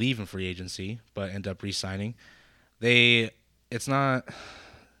that he would leave in free agency, but ended up re-signing. They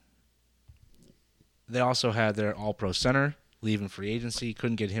also had their all-pro center leave in free agency.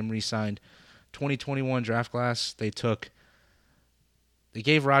 Couldn't get him re-signed. 2021 draft class, they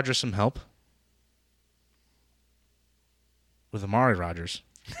gave Rodgers some help with Amari Rodgers.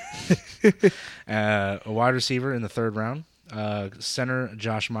 A wide receiver in the 3rd round. Center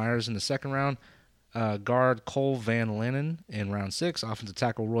Josh Myers in the 2nd round. Guard Cole Van Lanen in round 6. Offensive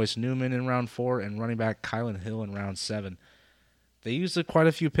tackle Royce Newman in round 4. And running back Kylan Hill in round 7. They used quite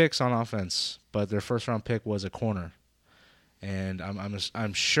a few picks on offense, but their 1st-round pick was a corner. And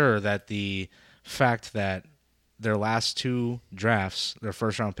I'm sure that the fact that their last 2 drafts, their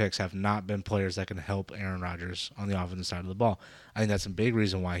 1st-round picks, have not been players that can help Aaron Rodgers on the offensive side of the ball. I think that's a big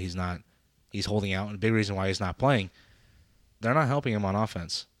reason why he's holding out, and a big reason why he's not playing. They're not helping him on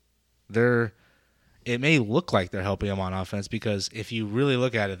offense. It may look like they're helping him on offense because if you really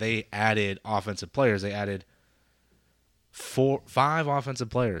look at it, they added offensive players. They added 5 offensive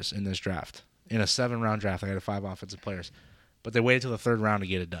players in this draft. In a 7-round draft, they added 5 offensive players. But they waited till the 3rd round to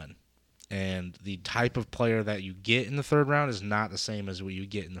get it done. And the type of player that you get in the 3rd round is not the same as what you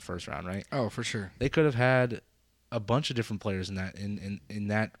get in the 1st round, right? Oh, for sure. They could have had a bunch of different players in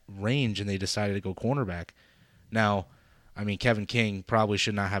that range, and they decided to go cornerback. Now, I mean, Kevin King probably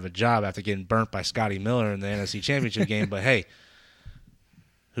should not have a job after getting burnt by Scotty Miller in the NFC Championship game, but hey,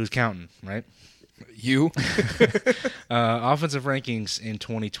 Who's counting, right? You. Offensive rankings in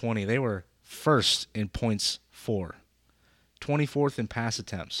 2020, they were first in points for, 24th in pass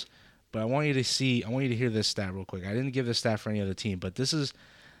attempts. But I want you to hear this stat real quick. I didn't give this stat for any other team, but this is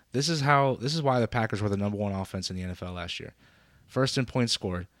why the Packers were the number one offense in the NFL last year. First in points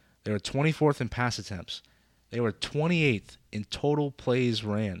scored. They were 24th in pass attempts. They were 28th in total plays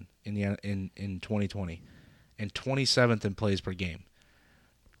ran in 2020, and 27th in plays per game.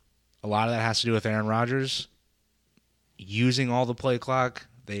 A lot of that has to do with Aaron Rodgers using all the play clock.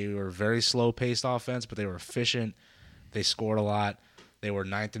 They were very slow-paced offense, but they were efficient. They scored a lot. They were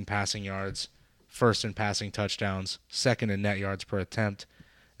 9th in passing yards, 1st in passing touchdowns, 2nd in net yards per attempt.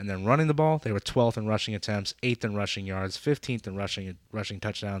 And then running the ball, they were 12th in rushing attempts, 8th in rushing yards, 15th in rushing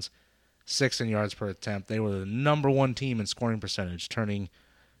touchdowns, 6th in yards per attempt. They were the number one team in scoring percentage, turning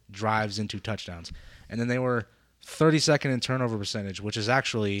drives into touchdowns. And then they were 32nd in turnover percentage, which is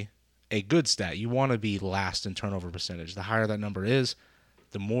actually a good stat. You want to be last in turnover percentage. The higher that number is,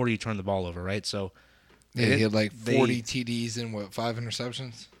 the more you turn the ball over, right? So he had like 40 TDs and 5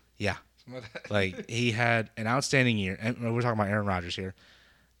 interceptions? Yeah. Like he had an outstanding year. And we're talking about Aaron Rodgers here.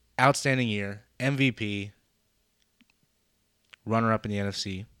 Outstanding year, MVP, runner-up in the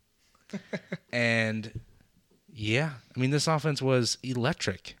NFC. And, yeah, I mean, this offense was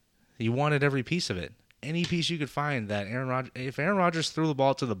electric. You wanted every piece of it. Any piece you could find that if Aaron Rodgers threw the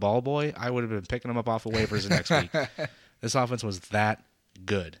ball to the ball boy, I would have been picking him up off of waivers the next week. This offense was that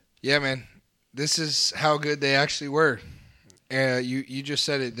good. Yeah, man. This is how good they actually were. You just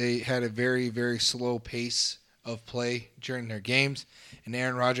said it. They had a very, very slow pace of play during their games, and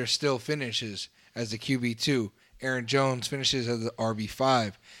Aaron Rodgers still finishes as the QB2. Aaron Jones finishes as the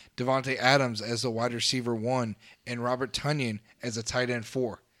RB5. Davante Adams as the wide receiver 1, and Robert Tonyan as a tight end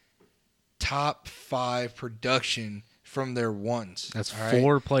 4. Top 5 production from their ones. That's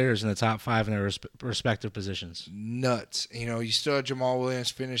 4 players in the top 5 in their respective positions. Nuts. You still have Jamal Williams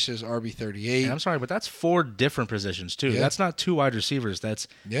finishes RB38. And I'm sorry, but that's 4 different positions too. Yeah. That's not 2 wide receivers. That's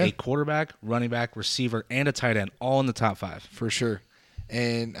a quarterback, running back, receiver, and a tight end, all in the top 5. For sure.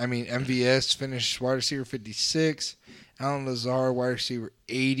 And, I mean, MVS finished wide receiver 56. Allen Lazard, wide receiver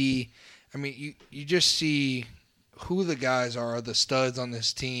 80. I mean, you just see who the guys are, the studs on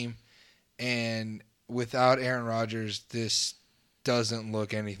this team. And without Aaron Rodgers, this doesn't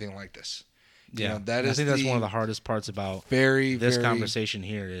look anything like this. Yeah, I think that's one of the hardest parts about this conversation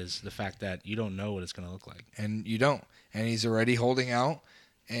here is the fact that you don't know what it's going to look like. And you don't. And he's already holding out,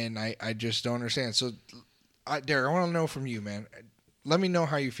 and I just don't understand. So, Derek, I want to know from you, man. Let me know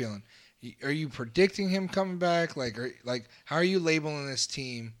how you're feeling. Are you predicting him coming back? How are you labeling this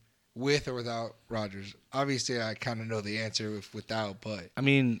team with or without Rodgers? Obviously, I kind of know the answer without, but I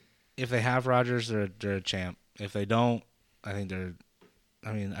mean, if they have Rodgers, they're a champ. If they don't, I think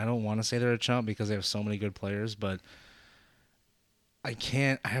I don't want to say they're a chump because they have so many good players, but I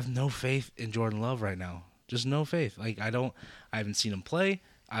have no faith in Jordan Love right now. Just no faith. I haven't seen him play.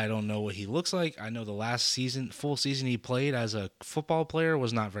 I don't know what he looks like. I know the last full season he played as a football player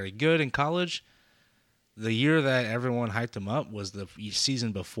was not very good in college. The year that everyone hyped him up was the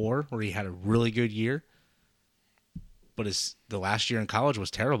season before where he had a really good year. But the last year in college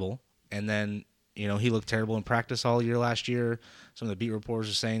was terrible. And then, he looked terrible in practice all year last year. Some of the beat reporters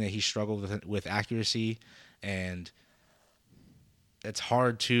are saying that he struggled with accuracy. And it's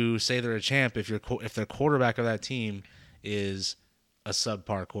hard to say they're a champ if their quarterback of that team is a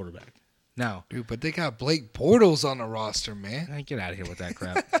subpar quarterback. Now, dude, but they got Blake Bortles on the roster, man. Get out of here with that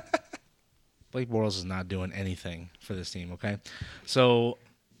crap. Blake Bortles is not doing anything for this team, okay? So,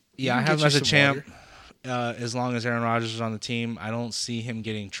 yeah, I have him as a champ. As long as Aaron Rodgers is on the team, I don't see him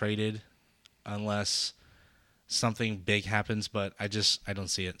getting traded unless something big happens, but I don't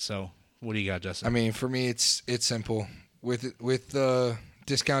see it. So, what do you got, Justin? I mean, for me, it's simple. With the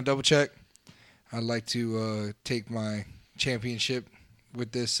discount double check, I'd like to take my championship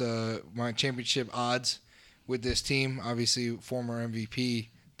with this my championship odds with this team. Obviously, former MVP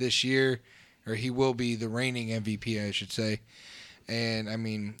this year, or he will be the reigning MVP, I should say. And I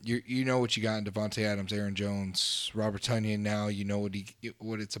mean, you know what you got in Davante Adams, Aaron Jones, Robert Tonyan. Now you know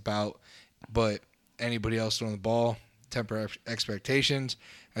what it's about. But anybody else throwing the ball, temper expectations.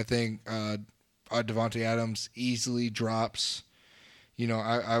 I think Davante Adams easily drops.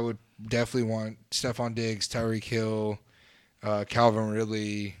 I would definitely want Stephon Diggs, Tyreek Hill, Calvin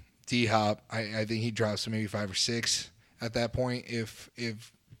Ridley, D-Hop. I think he drops to maybe 5 or 6 at that point if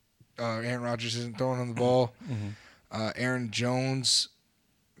Aaron Rodgers isn't throwing on the ball. Mm-hmm. Aaron Jones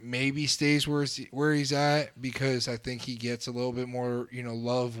maybe stays where he's at because I think he gets a little bit more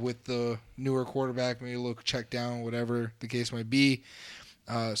love with the newer quarterback, maybe a little check down, whatever the case might be.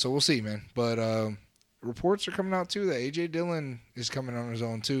 So we'll see, man. But reports are coming out too that A.J. Dillon is coming on his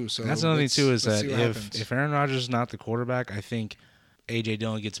own too. So that's another thing too is that if Aaron Rodgers is not the quarterback, I think A.J.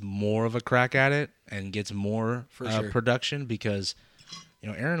 Dillon gets more of a crack at it and gets more production because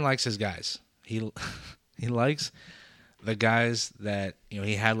Aaron likes his guys. He likes the guys that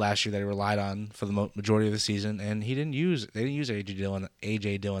he had last year that he relied on for the majority of the season, and they didn't use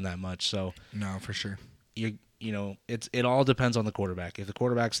A.J. Dillon that much. So no, for sure. It all depends on the quarterback. If the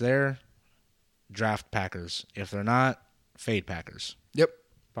quarterback's there, draft Packers. If they're not, fade Packers. Yep.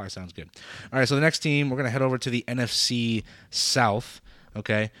 Probably sounds good. All right, so the next team, we're going to head over to the NFC South,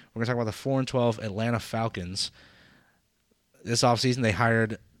 okay? We're going to talk about the 4-12 Atlanta Falcons. This offseason, they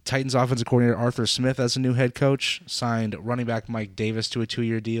hired Titans offensive coordinator Arthur Smith as a new head coach, signed running back Mike Davis to a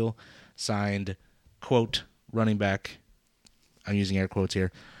 2-year deal, signed, quote, running back, I'm using air quotes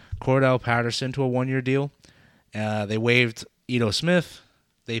here, Cordell Patterson to a 1-year deal. They waived Ito Smith.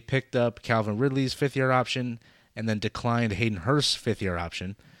 They picked up Calvin Ridley's 5th-year option and then declined Hayden Hurst's 5th-year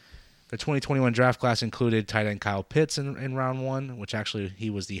option. The 2021 draft class included tight end Kyle Pitts in round 1, which actually he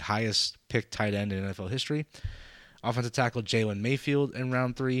was the highest picked tight end in NFL history. Offensive tackle Jalen Mayfield in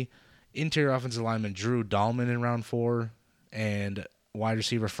round 3. Interior offensive lineman Drew Dahlman in round 4. And wide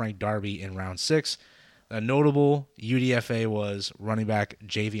receiver Frank Darby in round 6. A notable UDFA was running back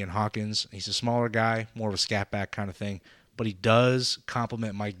Javian Hawkins. He's a smaller guy, more of a scat back kind of thing. But he does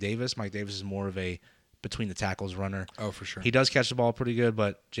complement Mike Davis. Mike Davis is more of a between-the-tackles runner. Oh, for sure. He does catch the ball pretty good,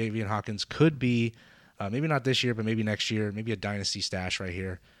 but Javian Hawkins could be, maybe not this year, but maybe next year, maybe a dynasty stash right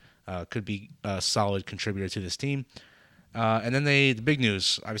here. Could be a solid contributor to this team. And then the big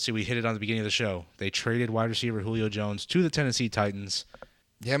news, obviously we hit it on the beginning of the show. They traded wide receiver Julio Jones to the Tennessee Titans.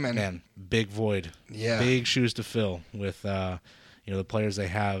 Yeah, man. Man, big void. Yeah. Big shoes to fill with the players they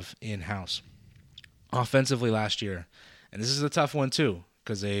have in-house. Offensively last year, and this is a tough one too,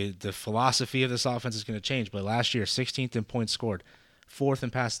 because the philosophy of this offense is going to change. But last year, 16th in points scored, 4th in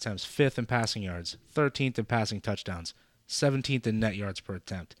pass attempts, 5th in passing yards, 13th in passing touchdowns, 17th in net yards per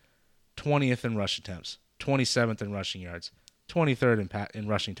attempt, 20th in rush attempts, 27th in rushing yards, 23rd in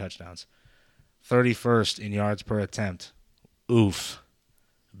rushing touchdowns, 31st in yards per attempt. Oof.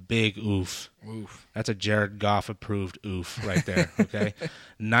 Big oof. Oof. That's a Jared Goff approved oof right there. Okay,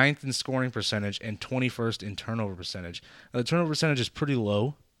 9th in scoring percentage and 21st in turnover percentage. Now, the turnover percentage is pretty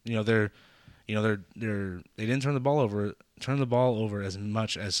low. They didn't turn the ball over as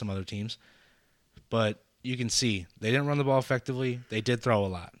much as some other teams, but you can see they didn't run the ball effectively. They did throw a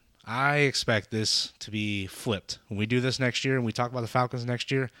lot. I expect this to be flipped when we do this next year and we talk about the Falcons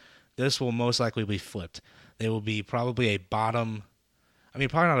next year. This will most likely be flipped. They will be probably probably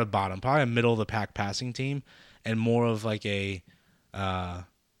not a bottom, probably a middle-of-the-pack passing team, and more of like I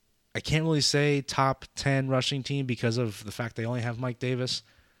can't really say top 10 rushing team because of the fact they only have Mike Davis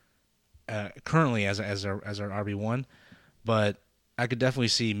currently as our RB1, but I could definitely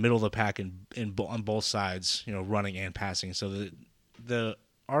see middle-of-the-pack on both sides, running and passing. So the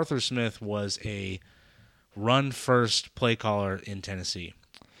Arthur Smith was a run-first play caller in Tennessee.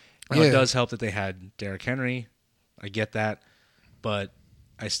 Well, it does help that they had Derrick Henry. I get that, but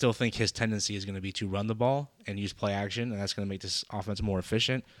I still think his tendency is going to be to run the ball and use play action, and that's going to make this offense more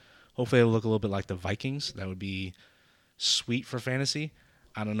efficient. Hopefully it'll look a little bit like the Vikings. That would be sweet for fantasy.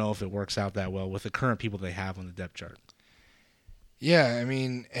 I don't know if it works out that well with the current people they have on the depth chart. Yeah, I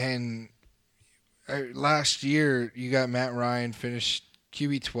mean, and last year you got Matt Ryan finished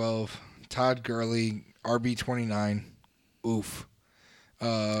QB 12, Todd Gurley RB 29, oof.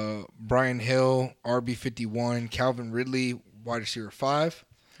 Brian Hill RB 51, Calvin Ridley wide receiver 5.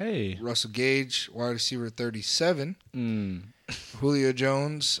 Hey. Russell Gage, wide receiver 37. Julio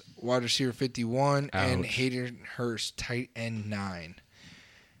Jones, wide receiver 51. Ouch. And Hayden Hurst, tight end 9.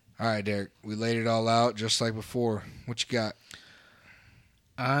 All right, Derek, we laid it all out just like before. What you got?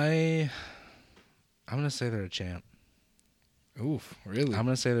 I'm going to say they're a champ. Oof, really? I'm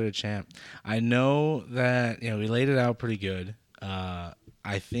going to say they're a champ. I know that, we laid it out pretty good.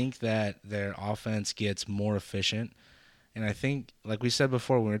 I think that their offense gets more efficient. And I think, like we said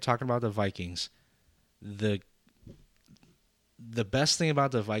before, when we were talking about the Vikings, the best thing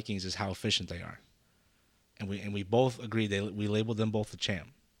about the Vikings is how efficient they are. And we both agreed we labeled them both a champ.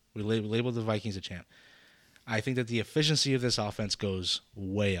 We labeled the Vikings a champ. I think that the efficiency of this offense goes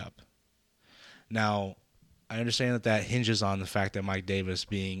way up. Now, I understand that hinges on the fact that Mike Davis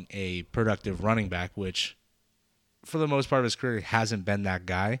being a productive running back, which for the most part of his career hasn't been that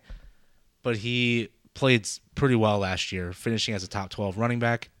guy, but he played pretty well last year, finishing as a top 12 running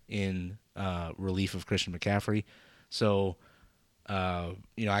back in relief of Christian McCaffrey. So,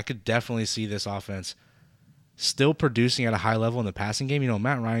 I could definitely see this offense still producing at a high level in the passing game. You know,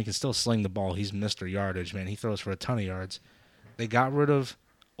 Matt Ryan can still sling the ball. He's Mr. Yardage, man. He throws for a ton of yards. They got rid of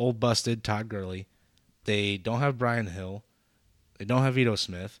old busted Todd Gurley. They don't have Brian Hill. They don't have Ito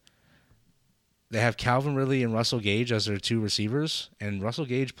Smith. They have Calvin Ridley and Russell Gage as their 2 receivers, and Russell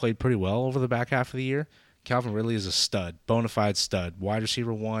Gage played pretty well over the back half of the year. Calvin Ridley is a stud, bona fide stud, wide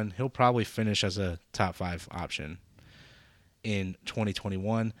receiver 1. He'll probably finish as a top 5 option in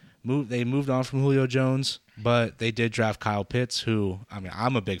 2021. They moved on from Julio Jones, but they did draft Kyle Pitts, who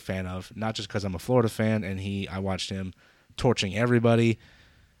I'm a big fan of, not just because I'm a Florida fan and I watched him torching everybody,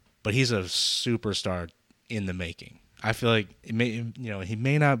 but he's a superstar in the making. I feel like he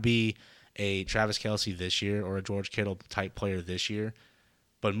may not be a Travis Kelce this year or a George Kittle type player this year,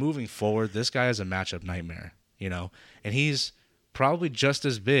 but moving forward, this guy is a matchup nightmare, and he's probably just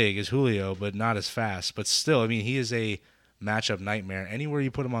as big as Julio, but not as fast. But still, he is a matchup nightmare anywhere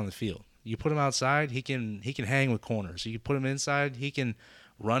you put him on the field. You put him outside, he can hang with corners. You put him inside, he can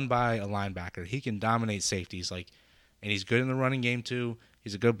run by a linebacker. He can dominate safeties, and he's good in the running game too.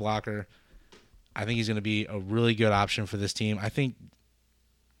 He's a good blocker. I think he's going to be a really good option for this team. I think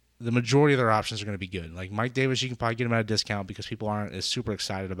the majority of their options are going to be good. Like Mike Davis, you can probably get him at a discount because people aren't as super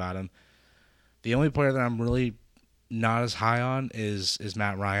excited about him. The only player that I'm really not as high on is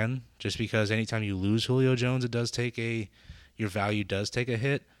Matt Ryan, just because anytime you lose Julio Jones, your value does take a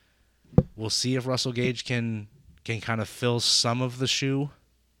hit. We'll see if Russell Gage can kind of fill some of the shoe.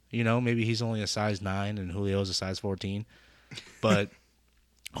 Maybe he's only a size 9 and Julio's a size 14. But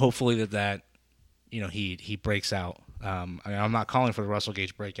hopefully that he breaks out. I'm not calling for the Russell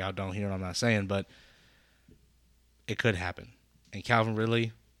Gage breakout. Don't hear what I'm not saying, but it could happen. And Calvin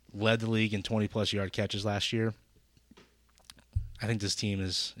Ridley led the league in 20-plus yard catches last year. I think this team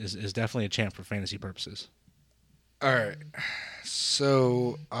is definitely a champ for fantasy purposes. All right.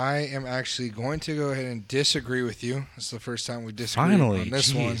 So I am actually going to go ahead and disagree with you. It's the first time we disagree on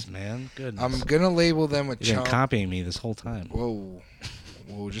this one. Man. Goodness. I'm going to label them a chump. You've been copying me this whole time. Whoa,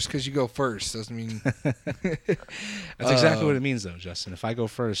 just because you go first doesn't mean... That's exactly what it means, though, Justin. If I go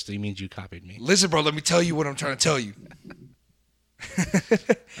first, it means you copied me. Listen, bro, let me tell you what I'm trying to tell you. All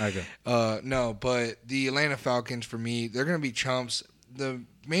right, go. No, but the Atlanta Falcons, for me, they're going to be chumps. The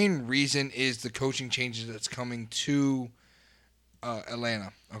main reason is the coaching changes that's coming to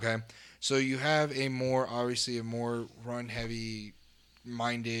Atlanta, okay? So you have a more run-heavy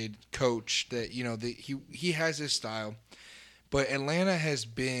minded coach that, he has his style. But Atlanta has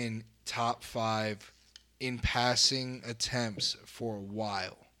been top 5 in passing attempts for a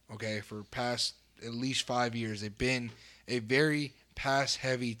while, okay? For past at least 5 years, they've been a very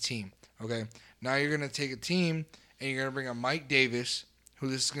pass-heavy team, okay? Now you're going to take a team and you're going to bring a Mike Davis, who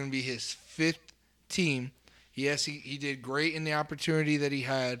this is going to be his 5th team. Yes, he did great in the opportunity that he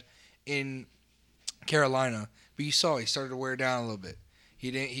had in Carolina, but you saw he started to wear down a little bit.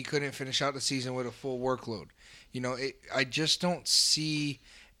 He couldn't finish out the season with a full workload. I just don't see.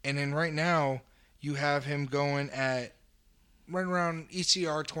 And then right now, you have him going at right around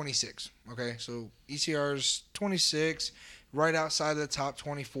ECR 26. Okay, so ECR's 26, right outside of the top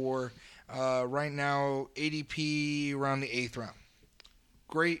 24. Right now, ADP around the 8th round.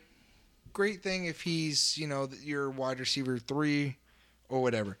 Great thing if he's, your wide receiver 3 or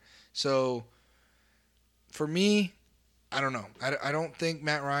whatever. So, for me, I don't know. I don't think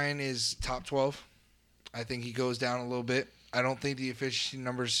Matt Ryan is top 12. I think he goes down a little bit. I don't think the efficiency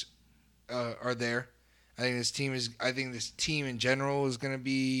numbers are there. I think this team in general is going to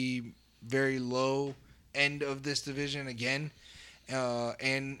be very low end of this division again,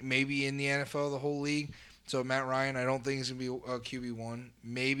 and maybe in the NFL, the whole league. So Matt Ryan, I don't think he's going to be a QB1.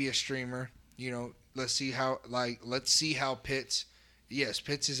 Maybe a streamer. Let's see how Pitts. Yes,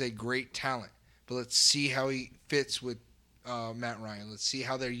 Pitts is a great talent, but let's see how he fits with Matt Ryan. Let's see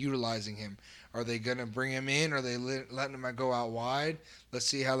how they're utilizing him. Are they going to bring him in? Are they letting him go out wide? Let's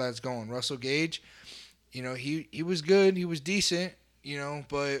see how that's going. Russell Gage, he was good. He was decent,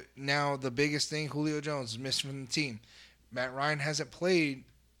 but now the biggest thing, Julio Jones is missing from the team. Matt Ryan hasn't played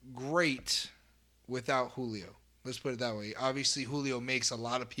great without Julio. Let's put it that way. Obviously, Julio makes a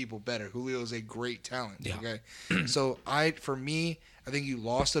lot of people better. Julio is a great talent. Yeah. Okay, so for me, I think you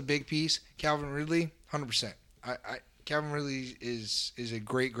lost a big piece. Calvin Ridley, 100%. Calvin Ridley is a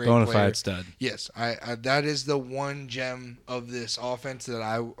great bona fide stud. Yes, I that is the one gem of this offense that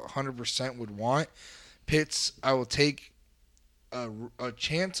I 100% would want. Pitts, I will take a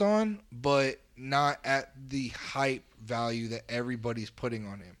chance on, but not at the hype value that everybody's putting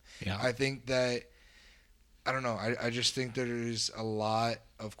on him. Yeah. I think that, I don't know, I just think there is a lot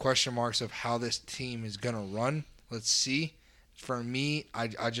of question marks of how this team is going to run. Let's see. For me,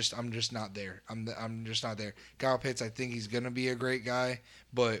 I'm just not there. I'm just not there. Kyle Pitts, I think he's gonna be a great guy,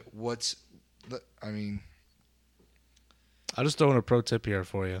 but I'll just throw in a pro tip here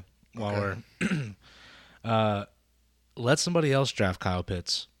for you while we're let somebody else draft Kyle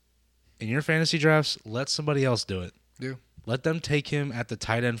Pitts. In your fantasy drafts, let somebody else do it. Do. Let them take him at the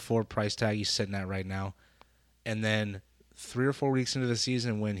tight end 4 price tag he's sitting at right now. And then 3 or 4 weeks into the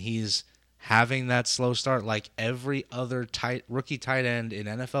season when he's having that slow start like every other rookie tight end in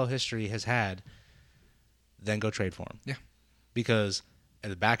NFL history has had, then go trade for him. Yeah. Because at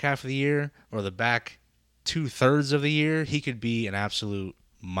the back half of the year or the back 2/3 of the year, he could be an absolute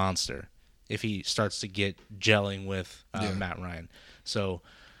monster if he starts to get gelling with Matt Ryan. So,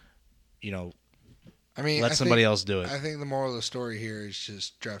 let somebody else do it. I think the moral of the story here is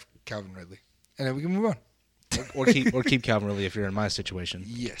just draft Calvin Ridley, and then we can move on. or keep Calvin Ridley if you're in my situation.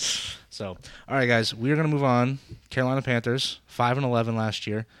 Yes. So, all right, guys, we are going to move on. Carolina Panthers, 5-11 last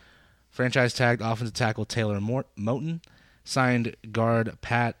year. Franchise tagged offensive tackle Taylor Moton, signed guard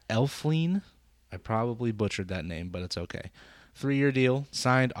Pat Elflein. I probably butchered that name, but it's okay. 3-year deal.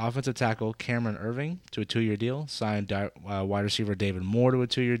 Signed offensive tackle Cameron Irving to a 2-year deal. Signed wide receiver David Moore to a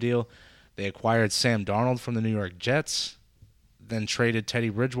 2-year deal. They acquired Sam Darnold from the New York Jets. Then traded Teddy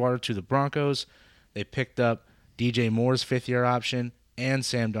Bridgewater to the Broncos. They picked up DJ Moore's 5th-year option and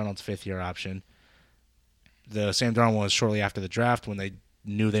Sam Darnold's 5th-year option. The Sam Darnold one was shortly after the draft when they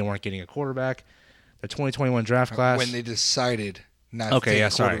knew they weren't getting a quarterback. The 2021 draft class. When they decided not to take a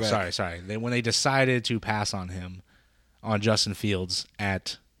quarterback. Sorry. When they decided to pass on him, on Justin Fields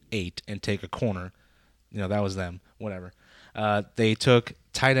at 8 and take a corner, that was them. Whatever. They took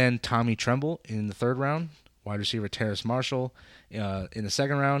tight end Tommy Tremble in the 3rd round, wide receiver Terrace Marshall in the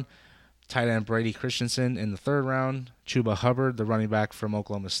 2nd round, tight end Brady Christensen in the 3rd round, Chuba Hubbard, the running back from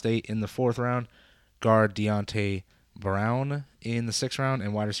Oklahoma State, in the 4th round, guard Deontay Brown in the 6th round,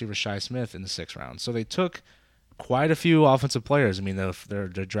 and wide receiver Shi Smith in the 6th round. So they took quite a few offensive players. I mean, their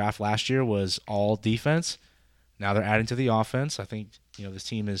draft last year was all defense. Now they're adding to the offense. I think this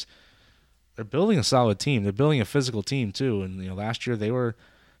team they're building a solid team. They're building a physical team too. And last year they were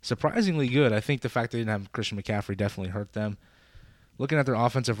surprisingly good. I think the fact they didn't have Christian McCaffrey definitely hurt them. Looking at their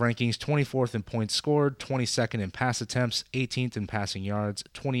offensive rankings, 24th in points scored, 22nd in pass attempts, 18th in passing yards,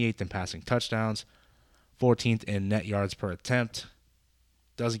 28th in passing touchdowns, 14th in net yards per attempt.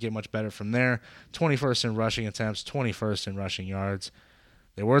 Doesn't get much better from there. 21st in rushing attempts, 21st in rushing yards.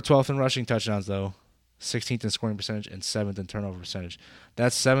 They were 12th in rushing touchdowns though. 16th in scoring percentage, and 7th in turnover percentage.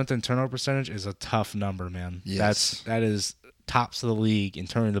 That 7th in turnover percentage is a tough number, man. Yes. That is tops of the league in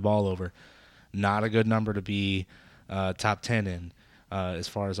turning the ball over. Not a good number to be top 10 in as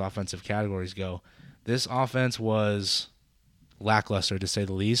far as offensive categories go. This offense was lackluster, to say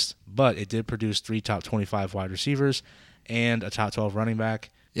the least, but it did produce 3 top 25 wide receivers and a top 12 running back.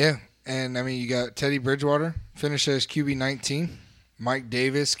 Yeah, and you got Teddy Bridgewater, finished as QB 19. Mike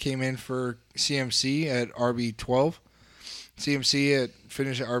Davis came in for CMC at RB 12. CMC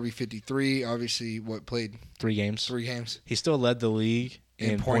finished at RB 53. Obviously, played 3 games. 3 games. He still led the league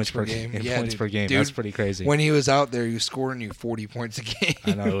in points per game. Per game. Dude, that's pretty crazy. When he was out there, he was scoring you 40 points a game.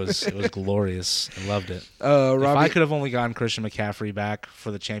 I know, it was glorious. I loved it. If I could have only gotten Christian McCaffrey back for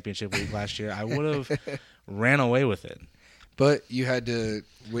the championship week last year, I would have ran away with it. But you had to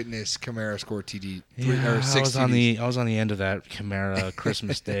witness Kamara score TD. Yeah, or 6 I was on the end of that Kamara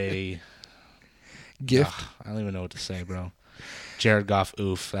Christmas Day gift. I don't even know what to say, bro. Jared Goff,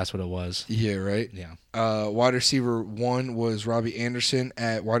 oof. That's what it was. Yeah, right? Yeah. Wide receiver 1 was Robbie Anderson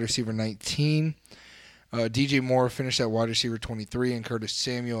at wide receiver 19. DJ Moore finished at wide receiver 23, and Curtis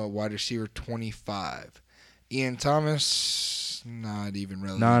Samuel at wide receiver 25. Ian Thomas, not even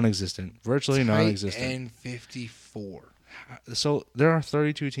relevant. Non-existent. Virtually non-existent. And 54. So there are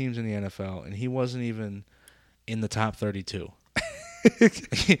 32 teams in the NFL, and he wasn't even in the top 32.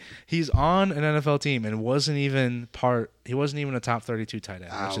 He's on an NFL team and wasn't even a top 32 tight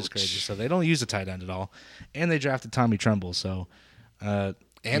end, which is crazy. So they don't use a tight end at all. And they drafted Tommy Tremble. So,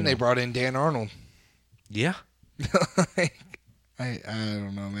 they brought in Dan Arnold. Yeah. I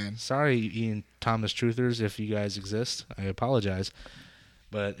don't know, man. Sorry, Ian Thomas truthers, if you guys exist. I apologize.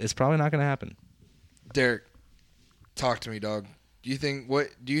 But it's probably not going to happen. Derek, talk to me, dog. Do you think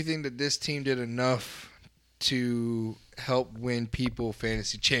that this team did enough to help win people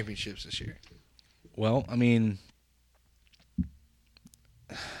fantasy championships this year? Well, I mean,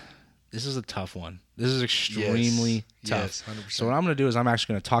 this is a tough one. This is extremely tough. Yes, 100%. So what I'm going to do is I'm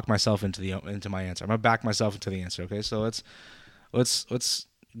actually going to talk myself into my answer. I'm going to back myself into the answer. Okay, so let's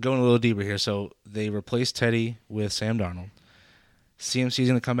go in a little deeper here. So they replaced Teddy with Sam Darnold. CMC's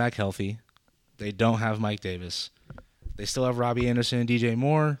going to come back healthy. They don't have Mike Davis. They still have Robbie Anderson and DJ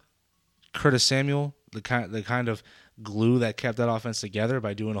Moore, Curtis Samuel, the kind of glue that kept that offense together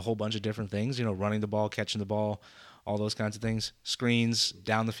by doing a whole bunch of different things, running the ball, catching the ball, all those kinds of things, screens,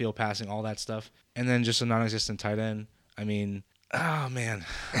 down the field passing, all that stuff. And then just a non-existent tight end. I mean, oh man,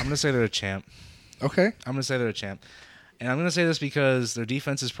 I'm going to say they're a champ. Okay. I'm going to say they're a champ. And I'm going to say this because their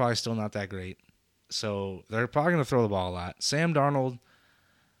defense is probably still not that great. So they're probably going to throw the ball a lot. Sam Darnold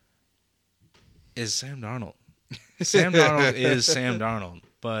is Sam Darnold. Sam Darnold is Sam Darnold.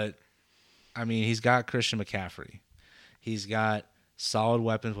 But, I mean, he's got Christian McCaffrey. He's got solid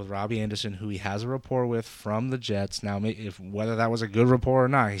weapons with Robbie Anderson, who he has a rapport with from the Jets. Now, whether that was a good rapport or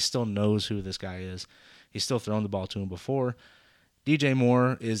not, he still knows who this guy is. He's still thrown the ball to him before. DJ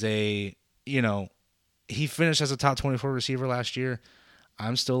Moore is he finished as a top 24 receiver last year.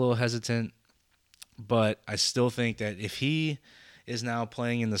 I'm still a little hesitant, but I still think that if he is now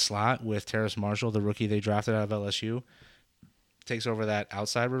playing in the slot with Terrace Marshall, the rookie they drafted out of LSU, takes over that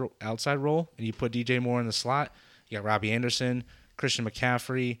outside role, and you put DJ Moore in the slot, you got Robbie Anderson, Christian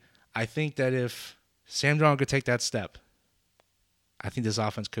McCaffrey. I think that if Sam Darnold could take that step, I think this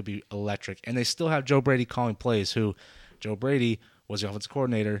offense could be electric. And they still have Joe Brady calling plays, who Joe Brady was the offensive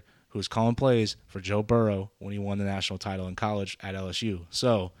coordinator who was calling plays for Joe Burrow when he won the national title in college at LSU.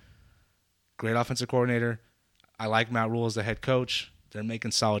 So, great offensive coordinator. I like Matt Rule as the head coach. They're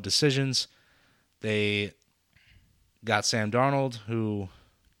making solid decisions. They got Sam Darnold, who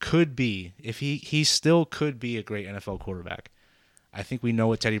could be, if he still could be a great NFL quarterback. I think we know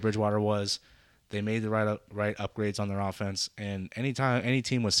what Teddy Bridgewater was. They made the right upgrades on their offense, and any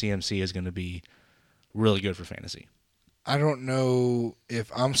team with CMC is going to be really good for fantasy. I don't know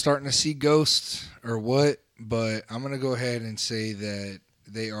if I'm starting to see ghosts or what, but I'm going to go ahead and say that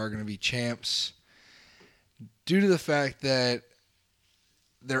they are going to be champs due to the fact that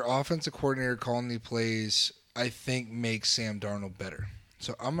their offensive coordinator calling the plays, I think, makes Sam Darnold better.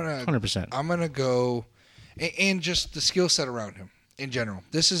 So I'm going to 100%. I'm going to go, and just the skill set around him in general.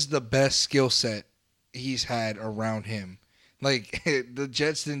 This is the best skill set he's had around him. Like, the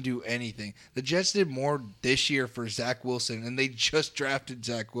Jets didn't do anything. The Jets did more this year for Zach Wilson, and they just drafted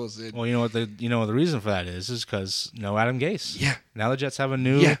Zach Wilson. Well, you know what the reason for that is because no Adam Gase. Yeah. Now the Jets have a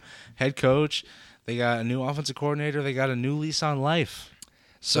new head coach. They got a new offensive coordinator. They got a new lease on life.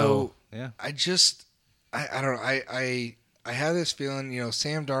 So yeah. I don't know. I have this feeling,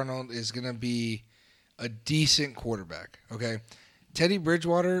 Sam Darnold is going to be a decent quarterback, okay? Teddy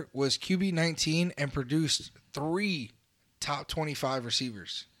Bridgewater was QB 19 and produced 3 top 25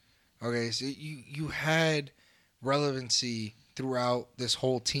 receivers. Okay, so you had relevancy throughout this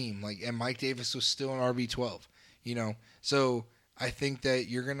whole team. And Mike Davis was still an RB12, So I think that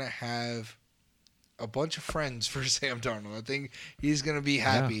you're going to have a bunch of friends for Sam Darnold. I think he's going to be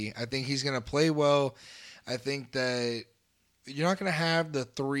happy. Yeah. I think he's going to play well. I think that you're not going to have the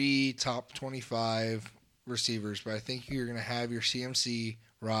 3 top 25 receivers, but I think you're going to have your CMC,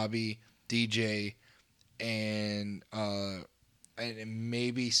 Robbie, DJ, and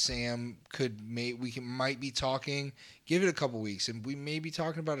maybe Sam might be talking. Give it a couple weeks, and we may be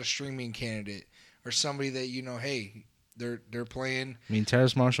talking about a streaming candidate or somebody that hey, they're playing. I mean,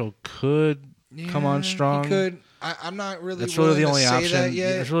 Terrace Marshall could come on strong. He could. I'm not really. That's really the only option.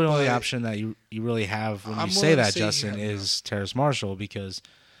 That's really the only option that you really have when you say that, Justin, is Terrace Marshall, because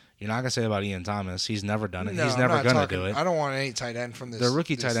you're not gonna say about Ian Thomas. He's never done it. No, he's never gonna do it. I don't want any tight end from this. The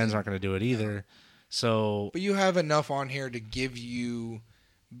rookie tight ends aren't gonna do it either. No. So, but you have enough on here to give you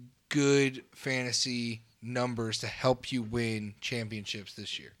good fantasy numbers to help you win championships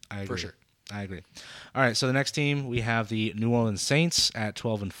this year. I agree. For sure. I agree. All right, so the next team, we have the New Orleans Saints at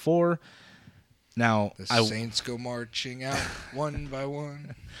 12-4. Now, the Saints go marching out one by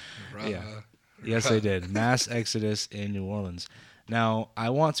one. Yes, they did. Mass exodus in New Orleans. Now, I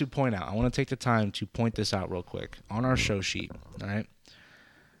want to take the time to point this out real quick on our show sheet. All right.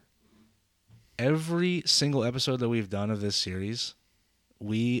 Every single episode that we've done of this series,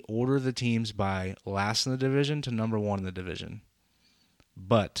 we order the teams by last in the division to number 1 in the division.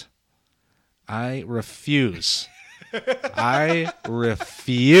 But I refuse.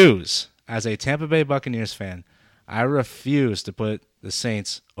 As a Tampa Bay Buccaneers fan, I refuse to put the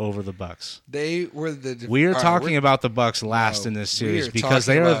Saints over the Bucs. They were we are talking about the Bucs last in this series because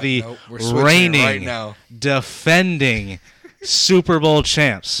they are the reigning, defending Super Bowl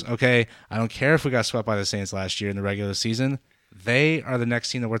champs. Okay, I don't care if we got swept by the Saints last year in the regular season. They are the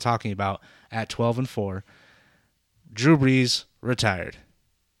next team that we're talking about at 12-4. Drew Brees retired.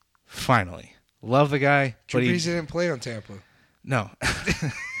 Finally, love the guy. Drew Brees didn't play on Tampa. No.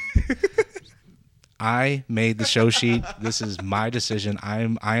 I made the show sheet. This is my decision.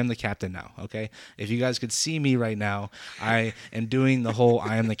 I am the captain now, okay? If you guys could see me right now, I am doing the whole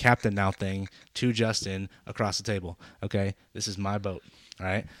I am the captain now thing to Justin across the table, okay? This is my boat, all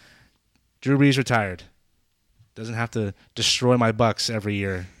right? Drew Brees retired. Doesn't have to destroy my Bucks every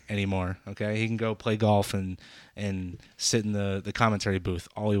year anymore, okay? He can go play golf and sit in the commentary booth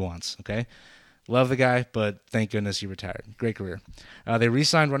all he wants, okay? Love the guy, but thank goodness he retired. Great career. They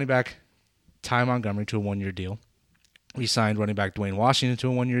re-signed running back Ty Montgomery to a 1-year deal. Re-signed running back Dwayne Washington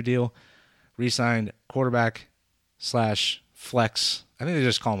to a 1-year deal. Re-signed quarterback / flex. I think they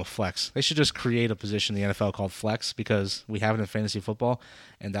just call him a flex. They should just create a position in the NFL called flex because we have it in fantasy football,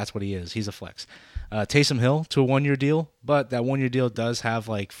 and that's what he is. He's a flex. Taysom Hill to a 1-year deal, but that 1-year deal does have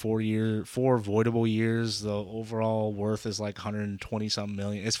like 4 voidable years. The overall worth is like 120-something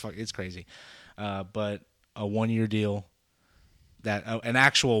million. It's crazy. But a 1-year deal, an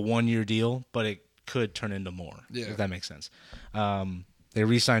actual 1-year deal, but it could turn into more, if that makes sense. They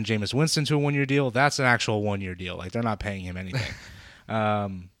re-signed Jameis Winston to a 1-year deal. That's an actual 1-year deal. Like, they're not paying him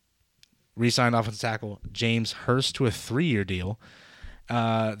anything. Re-signed offensive tackle James Hurst to a 3-year deal.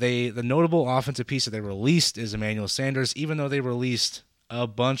 The notable offensive piece that they released is Emmanuel Sanders, even though they released a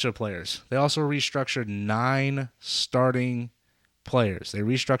bunch of players. They also restructured 9 starting players. They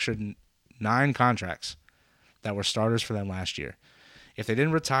restructured 9 contracts that were starters for them last year. If they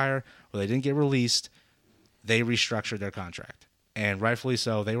didn't retire or they didn't get released, they restructured their contract. And rightfully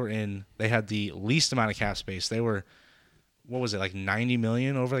so. They had the least amount of cap space. They were, what was it, like $90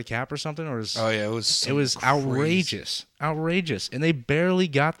 million over the cap or something? It was outrageous. Outrageous. And they barely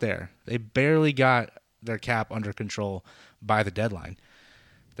got there. They barely got their cap under control by the deadline.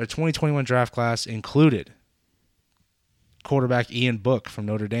 Their 2021 draft class included quarterback Ian Book from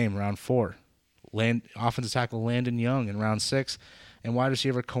Notre Dame, round 4. Offensive tackle Landon Young in round 6. And wide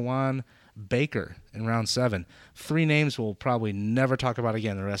receiver Kawan Baker in round 7. 3 names we'll probably never talk about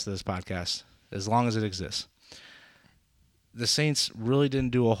again the rest of this podcast, as long as it exists. The Saints really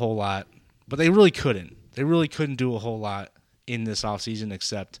didn't do a whole lot, but they really couldn't. They really couldn't do a whole lot in this offseason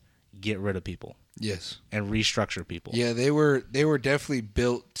except get rid of people. Yes. And restructure people. Yeah, they were definitely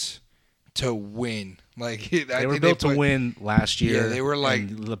built to win. Like they were built to win last year. Yeah, they were like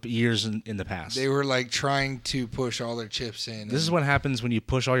years in the past. They were like trying to push all their chips in. This is what happens when you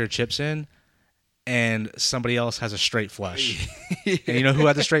push all your chips in and somebody else has a straight flush. And you know who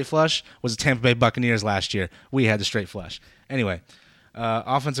had the straight flush? Was the Tampa Bay Buccaneers last year. We had the straight flush. Anyway,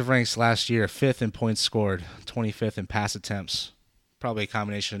 offensive ranks last year, 5th in points scored, 25th in pass attempts. Probably a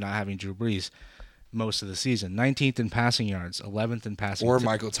combination of not having Drew Brees most of the season. 19th in passing yards, 11th in passing. Or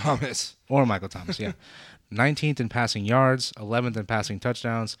Michael Thomas. Or Michael Thomas, yeah. 19th in passing yards, 11th in passing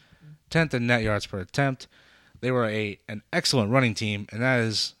touchdowns, 10th in net yards per attempt. They were an excellent running team, and that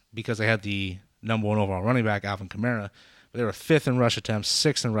is because they had the number 1 overall running back, Alvin Kamara. But they were 5th in rush attempts,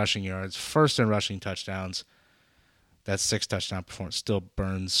 6th in rushing yards, 1st in rushing touchdowns. That 6 touchdown performance still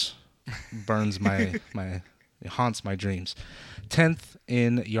burns it haunts my dreams. 10th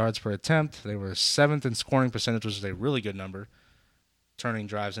in yards per attempt. They were 7th in scoring percentage, which is a really good number, turning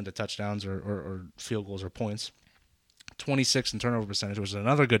drives into touchdowns or field goals or points. 26th in turnover percentage, which is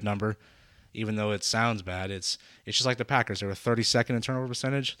another good number, even though it sounds bad. It's just like the Packers. They were 32nd in turnover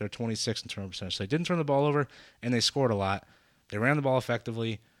percentage. They're 26th in turnover percentage. So they didn't turn the ball over, and they scored a lot. They ran the ball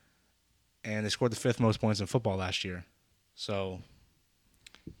effectively, and they scored the 5th most points in football last year. So,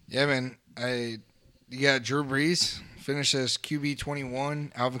 yeah, man. You got Drew Brees, finished as QB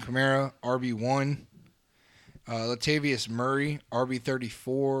 21, Alvin Kamara, RB1, Latavius Murray, RB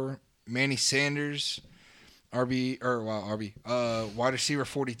 34, Manny Sanders, wide receiver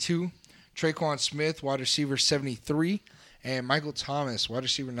 42, Traquan Smith, wide receiver 73, and Michael Thomas, wide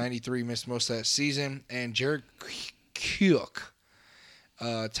receiver 93, missed most of that season, and Jared Cook,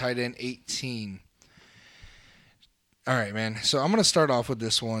 tight end 18. All right, man. So I'm going to start off with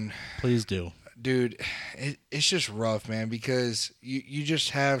this one. Please do. Dude, it's just rough, man, because you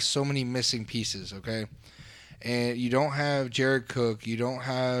just have so many missing pieces, okay? And you don't have Jared Cook. You don't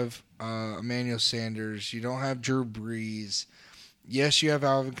have Emmanuel Sanders. You don't have Drew Brees. Yes, you have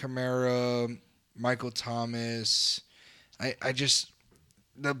Alvin Kamara, Michael Thomas.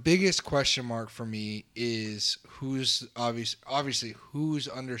 The biggest question mark for me is who's obviously who's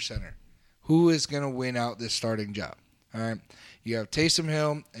under center. Who is going to win out this starting job? All right. You have Taysom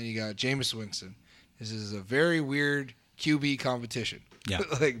Hill and you got Jameis Winston. This is a very weird QB competition. Yeah.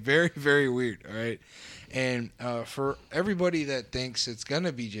 Like very, very weird. All right. And for everybody that thinks it's going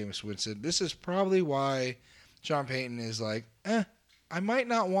to be Jameis Winston, this is probably why Sean Payton is like, I might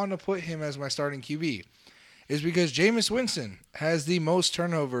not want to put him as my starting QB. is because Jameis Winston has the most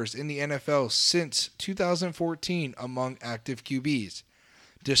turnovers in the NFL since 2014 among active QBs,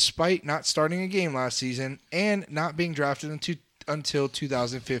 despite not starting a game last season and not being drafted until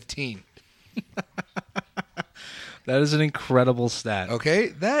 2015. That is an incredible stat. Okay,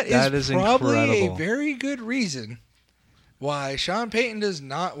 that is probably incredible. A very good reason why Sean Payton does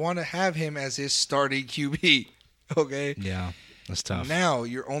not want to have him as his starting QB. Okay? Yeah, that's tough. Now,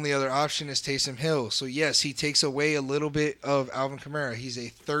 your only other option is Taysom Hill. So, yes, he takes away a little bit of Alvin Kamara. He's a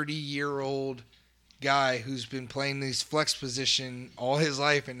 30-year-old guy who's been playing this flex position all his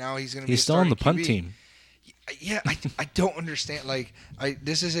life, and now he's going to be still on the punt team. Yeah, I don't understand. Like,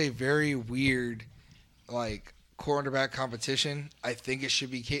 this is a very weird, like, quarterback competition. I think it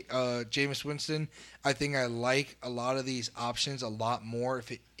should be Jameis Winston. I think I like a lot of these options a lot more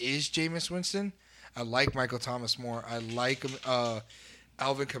if it is Jameis Winston. I like Michael Thomas more. I like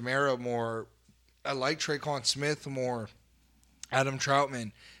Alvin Kamara more. I like Traquan Smith more. Adam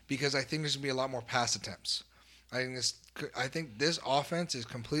Troutman, because I think there's going to be a lot more pass attempts. I think this offense is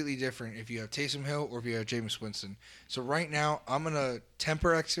completely different if you have Taysom Hill or if you have Jameis Winston. So right now, I'm going to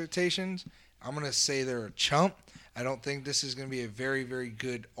temper expectations. I'm going to say they're a chump. I don't think this is going to be a very, very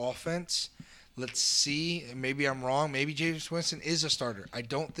good offense. Let's see. Maybe I'm wrong. Maybe Jameis Winston is a starter. I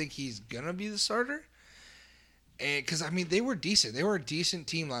don't think he's going to be the starter. Because, I mean, they were decent. They were a decent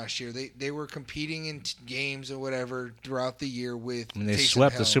team last year. They were competing in games or whatever throughout the year with I mean, they Taysom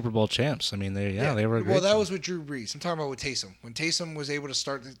swept Hill. the Super Bowl champs. I mean, they were a great Well, that team. was with Drew Brees. I'm talking about with Taysom. When Taysom was able to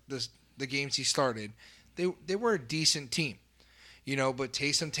start the games he started, they were a decent team. You know, but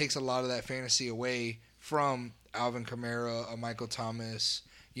Taysom takes a lot of that fantasy away from Alvin Kamara, Michael Thomas.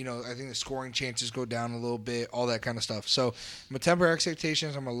 You know, I think the scoring chances go down a little bit, all that kind of stuff. So, I'm going to temper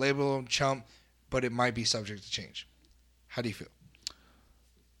expectations. I'm going to label him chump, but it might be subject to change. How do you feel?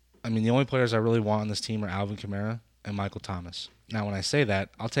 I mean, the only players I really want on this team are Alvin Kamara and Michael Thomas. Now, when I say that,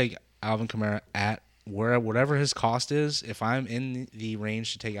 I'll take Alvin Kamara at whatever his cost is. If I'm in the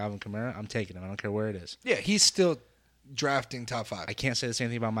range to take Alvin Kamara, I'm taking him. I don't care where it is. Yeah, he's still drafting top 5. I can't say the same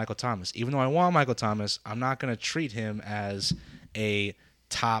thing about Michael Thomas. Even though I want Michael Thomas, I'm not going to treat him as a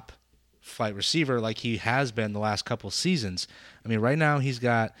top flight receiver like he has been the last couple seasons. I mean, right now he's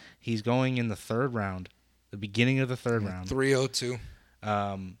going in the third round, the beginning of the third round. 302.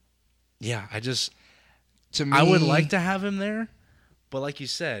 Yeah, to me, I would like to have him there, but like you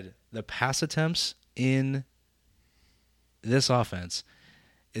said, the pass attempts in this offense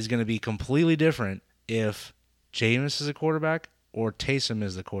is going to be completely different if Jameis is a quarterback or Taysom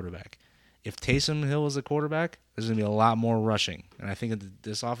is the quarterback. If Taysom Hill is the quarterback, there's going to be a lot more rushing. And I think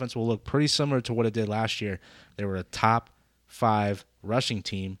this offense will look pretty similar to what it did last year. They were a top 5 rushing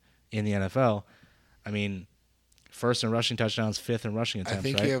team in the NFL. I mean, first in rushing touchdowns, 5th in rushing attempts, I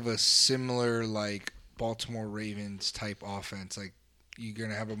think right? you have a similar, like, Baltimore Ravens type offense. Like, you're going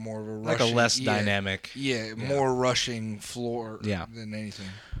to have a more of a rushing... Like a less dynamic. Yeah, more rushing floor than anything.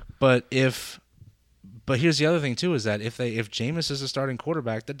 But here's the other thing too: is that if Jameis is a starting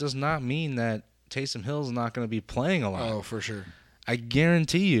quarterback, that does not mean that Taysom Hill is not going to be playing a lot. Oh, for sure. I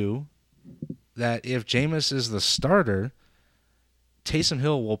guarantee you that if Jameis is the starter, Taysom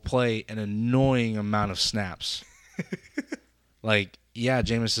Hill will play an annoying amount of snaps. Like, yeah,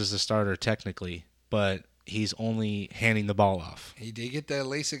 Jameis is the starter technically, but he's only handing the ball off. He did get that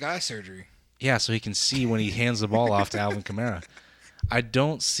LASIK eye surgery. Yeah, so he can see when he hands the ball off to Alvin Kamara. I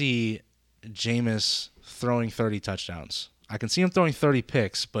don't see Jameis throwing 30 touchdowns. I can see him throwing 30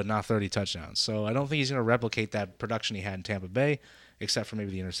 picks, but not 30 touchdowns. So I don't think he's going to replicate that production he had in Tampa Bay, except for maybe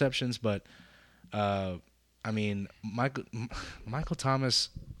the interceptions. But, I mean, Michael Thomas,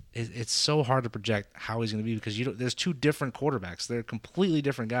 it's so hard to project how he's going to be because there's 2 different quarterbacks. They're completely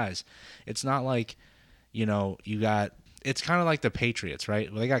different guys. It's not like, it's kind of like the Patriots,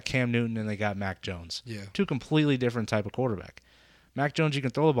 right? Well, they got Cam Newton and they got Mac Jones. Yeah. 2 completely different type of quarterback. Mac Jones, you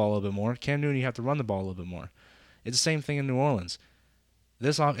can throw the ball a little bit more. Cam Newton, you have to run the ball a little bit more. It's the same thing in New Orleans.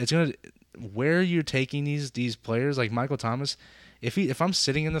 Where you're taking these players like Michael Thomas, if I'm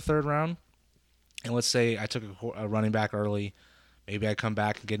sitting in the third round, and let's say I took a running back early, maybe I come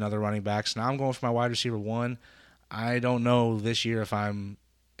back and get another running back. So now I'm going for my wide receiver 1. I don't know this year if I'm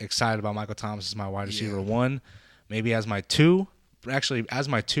excited about Michael Thomas as my wide receiver 1. Maybe as my 2. Actually, as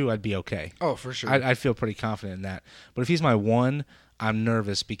my 2, I'd be okay. Oh, for sure. I'd feel pretty confident in that. But if he's my 1, I'm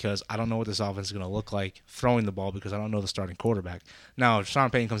nervous because I don't know what this offense is going to look like throwing the ball because I don't know the starting quarterback. Now, if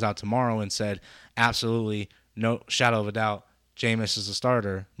Sean Payton comes out tomorrow and said, absolutely, no shadow of a doubt, Jameis is the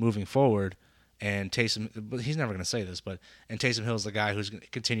starter moving forward, and Taysom, but he's never going to say this, and Taysom Hill is the guy who's going to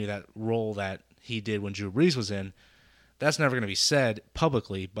continue that role that he did when Drew Brees was in, that's never going to be said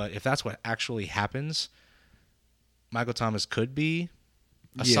publicly. But if that's what actually happens, Michael Thomas could be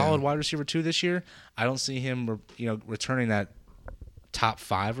a solid wide receiver 2 this year. I don't see him, returning that top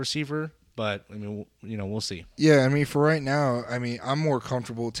 5 receiver. But I mean, we'll see. Yeah, I mean, for right now, I mean, I'm more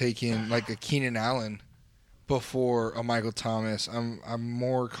comfortable taking like a Keenan Allen before a Michael Thomas. I'm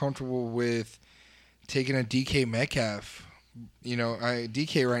more comfortable with taking a DK Metcalf.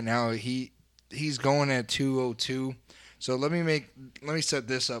 DK right now he's going at 202. So let me set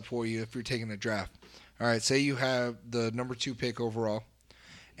this up for you if you're taking a draft. All right, say you have the number 2 pick overall,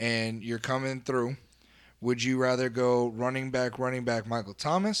 and you're coming through. Would you rather go running back Michael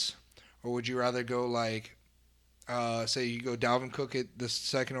Thomas? Or would you rather go like, say you go Dalvin Cook at the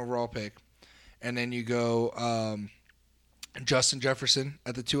 2nd overall pick, and then you go Justin Jefferson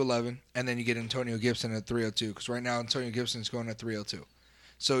at the 211, and then you get Antonio Gibson at 302? Because right now Antonio Gibson's going at 302.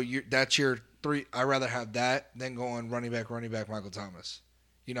 So that's your 3. I'd rather have that than going running back Michael Thomas.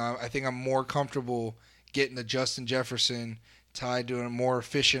 I think I'm more comfortable getting the Justin Jefferson tied to a more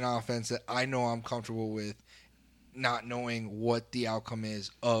efficient offense that I know I'm comfortable with, not knowing what the outcome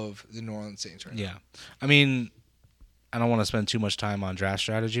is of the New Orleans Saints right now. Yeah. I mean, I don't want to spend too much time on draft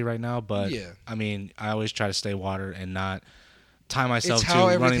strategy right now, but I mean, I always try to stay water and not tie myself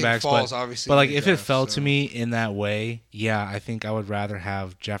to running backs. Falls, but like if it fell to me in that way, I think I would rather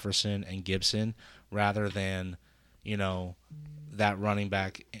have Jefferson and Gibson rather than, that running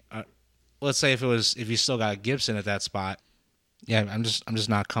back. Let's say if you still got Gibson at that spot, I'm just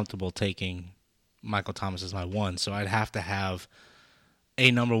not comfortable taking Michael Thomas is my 1, so I'd have to have a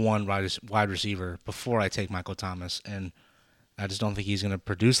number 1 wide receiver before I take Michael Thomas, and I just don't think he's going to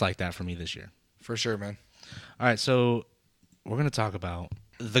produce like that for me this year. For sure, man. All right, so we're going to talk about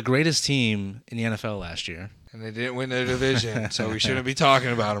the greatest team in the NFL last year. And they didn't win their division, so we shouldn't be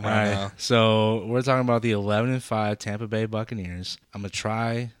talking about them right now. So we're talking about the 11-5 Tampa Bay Buccaneers. I'm going to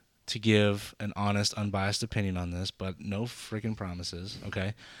try to give an honest, unbiased opinion on this, but no freaking promises,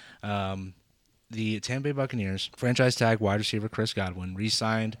 okay? The Tampa Bay Buccaneers, franchise tag wide receiver Chris Godwin,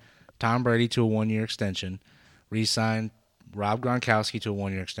 re-signed Tom Brady to a 1-year extension, re-signed Rob Gronkowski to a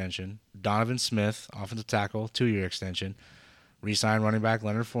 1-year extension, Donovan Smith, offensive tackle, 2-year extension, re-signed running back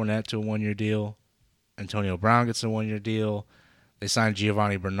Leonard Fournette to a 1-year deal, Antonio Brown gets a 1-year deal, they signed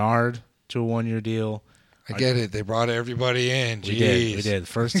Giovanni Bernard to a 1-year deal. I get it. They brought everybody in. Jeez. We did. The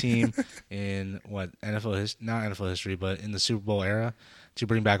first team in not NFL history, but in the Super Bowl era to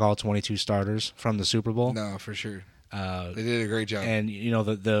bring back all 22 starters from the Super Bowl. No, for sure. They did a great job. And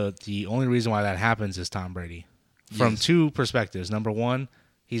the only reason why that happens is Tom Brady. From 2 perspectives. Number 1,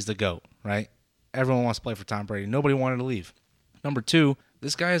 he's the GOAT, right? Everyone wants to play for Tom Brady. Nobody wanted to leave. Number 2,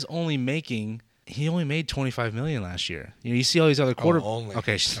 this guy is only made $25 million last year. You see all these other only.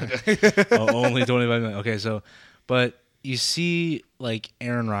 Okay, only $25 million. Okay, so, but you see like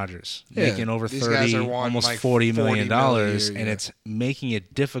Aaron Rodgers making over 30, almost like $40 million, and it's making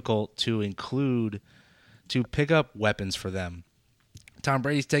it difficult to pick up weapons for them. Tom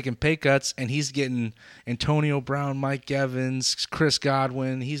Brady's taking pay cuts, and he's getting Antonio Brown, Mike Evans, Chris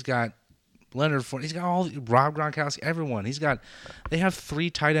Godwin. He's got Leonard Fournette. He's got Rob Gronkowski, everyone. They have 3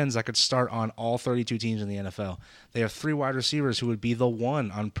 tight ends that could start on all 32 teams in the NFL. They have 3 wide receivers who would be the 1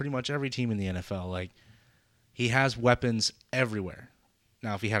 on pretty much every team in the NFL. Like, he has weapons everywhere.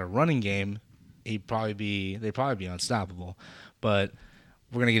 Now, if he had a running game, they'd probably be unstoppable. But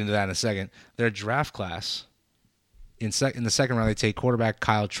we're gonna get into that in a second. Their draft class in the second round, they take quarterback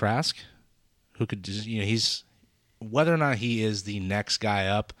Kyle Trask, who could he's whether or not he is the next guy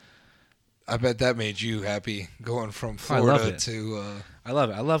up. I bet that made you happy going from Florida to. I love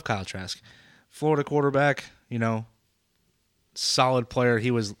it. I love Kyle Trask, Florida quarterback. Solid player.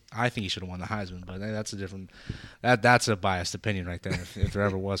 I think he should have won the Heisman, but that's a different. That's a biased opinion right there, if there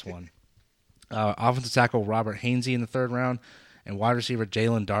ever was one. Offensive tackle Robert Hainsey in the 3rd round, and wide receiver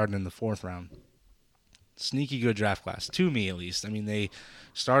Jalen Darden in the 4th round. Sneaky good draft class, to me at least. I mean, they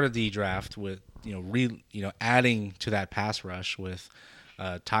started the draft with adding to that pass rush with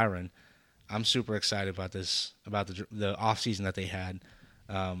Tyron. I'm super excited about this, about the offseason that they had,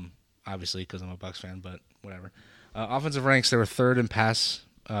 obviously because I'm a Bucs fan, but whatever. Offensive ranks, they were 3rd in pass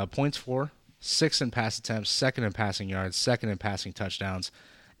points for, 6th in pass attempts, 2nd in passing yards, 2nd in passing touchdowns,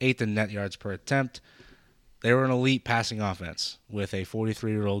 8th in net yards per attempt. They were an elite passing offense with a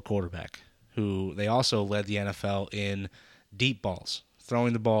 43-year-old quarterback who they also led the NFL in deep balls,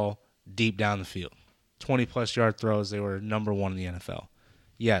 throwing the ball deep down the field. 20-plus yard throws, they were number 1 in the NFL.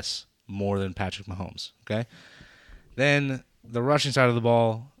 Yes, more than Patrick Mahomes, okay? Then the rushing side of the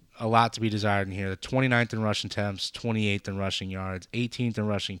ball, a lot to be desired in here. The 29th in rushing attempts, 28th in rushing yards, 18th in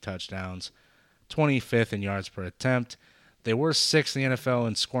rushing touchdowns, 25th in yards per attempt. They were 6th in the NFL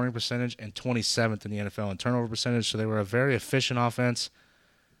in scoring percentage and 27th in the NFL in turnover percentage, so they were a very efficient offense.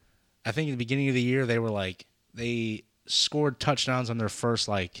 I think in the beginning of the year, they scored touchdowns on their first,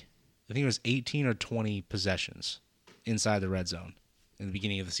 I think it was 18 or 20 possessions inside the red zone in the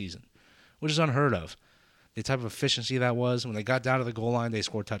beginning of the season, which is unheard of. The type of efficiency that was, when they got down to the goal line, they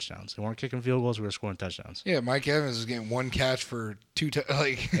scored touchdowns. They weren't kicking field goals, we were scoring touchdowns. Yeah, Mike Evans was getting one catch for 2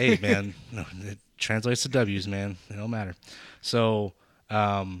 Hey, man, no, it translates to W's, man. It don't matter. So,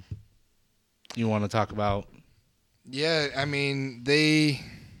 you want to talk about... Yeah, I mean,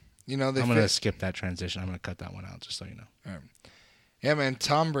 I'm going to skip that transition. I'm going to cut that one out, just so you know. All right. Yeah, man,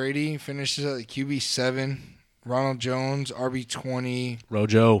 Tom Brady finishes at QB7. Ronald Jones, RB20.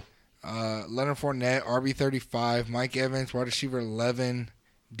 Rojo. Leonard Fournette, RB35. Mike Evans, wide receiver 11,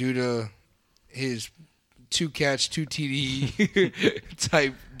 due to his 2-catch, 2 TD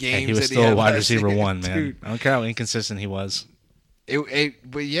type games. He was still a wide receiver 1, man. Dude. I don't care how inconsistent he was.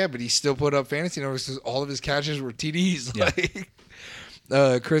 But he still put up fantasy numbers because all of his catches were TDs.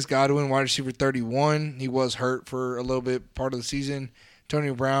 Yeah. Chris Godwin, wide receiver 31. He was hurt for a little bit part of the season.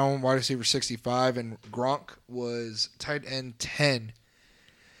 Antonio Brown, wide receiver 65, and Gronk was tight end 10.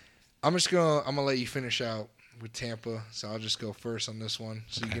 I'm gonna let you finish out with Tampa, so I'll just go first on this one,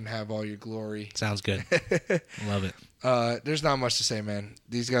 so you can have all your glory. Sounds good. Love it. There's not much to say, man.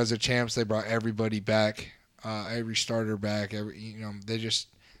 These guys are champs. They brought everybody back, every starter back. They just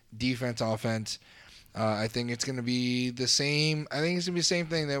defense, offense. I think it's gonna be the same. I think it's gonna be the same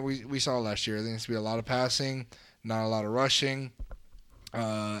thing that we saw last year. I think it's gonna be a lot of passing, not a lot of rushing.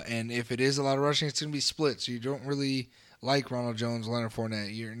 And if it is a lot of rushing, it's gonna be split. So you don't really like Ronald Jones, Leonard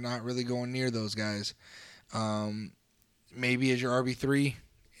Fournette. You're not really going near those guys. Maybe as your RB3,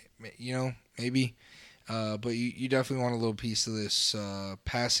 maybe. But you definitely want a little piece of this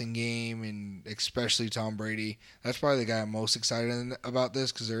passing game, and especially Tom Brady. That's probably the guy I'm most excited about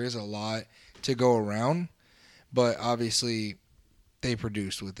this, because there is a lot to go around. But obviously, they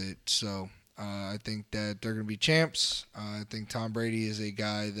produced with it. So I think that they're going to be champs. I think Tom Brady is a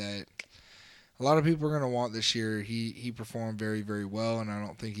guy that a lot of people are going to want this year. He performed very, very well, and I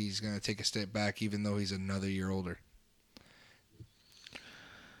don't think he's going to take a step back, even though he's another year older.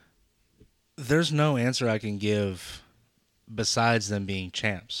 There's no answer I can give besides them being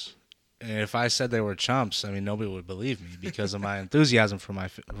champs. And if I said they were chumps, I mean, nobody would believe me because of my enthusiasm for my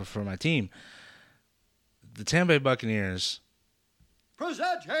team. The Tampa Bay Buccaneers,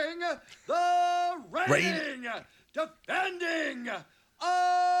 presenting the reigning, defending,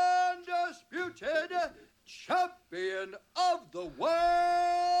 undisputed champion of the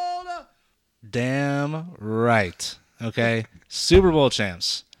world. Damn right. Okay? Super Bowl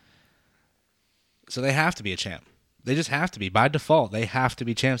champs. So they have to be a champ. They just have to be. By default, they have to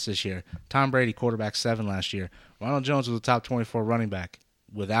be champs this year. Tom Brady, quarterback 7 last year. Ronald Jones was a top 24 running back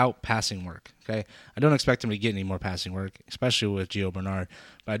without passing work. Okay? I don't expect him to get any more passing work, especially with Gio Bernard.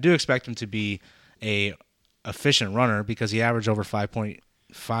 But I do expect him to be a efficient runner because he averaged over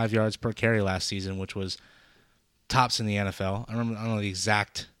 5.5 yards per carry last season, which was tops in the NFL. I don't know the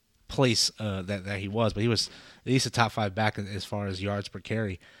exact place that he was, but he was at least a top 5 back as far as yards per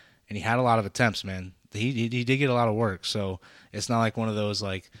carry. And he had a lot of attempts, man. He did get a lot of work, so it's not like one of those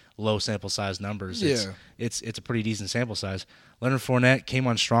low sample size numbers. Yeah. It's a pretty decent sample size. Leonard Fournette came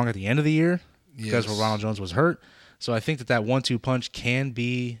on strong at the end of the year because Ronald Jones was hurt. So I think that 1-2 punch can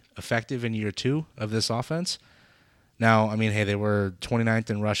be effective in year 2 of this offense. Now, I mean, hey, they were 29th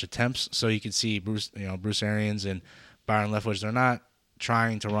in rush attempts, so you can see Bruce Arians and Byron Leftwich. They're not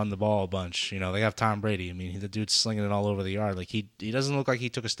trying to run the ball a bunch. They have Tom Brady. I mean, the dude's slinging it all over the yard. He doesn't look like he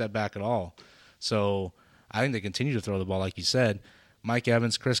took a step back at all. So I think they continue to throw the ball, like you said. Mike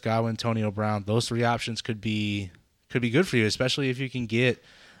Evans, Chris Godwin, Antonio Brown, those 3 options could be good for you, especially if you can get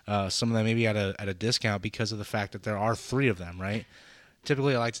some of them maybe at a discount because of the fact that there are 3 of them, right?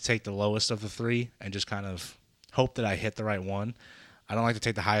 Typically, I like to take the lowest of the 3 and just kind of hope that I hit the right one. I don't like to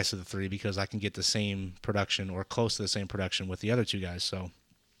take the highest of the 3 because I can get the same production or close to the same production with the other 2 guys. So,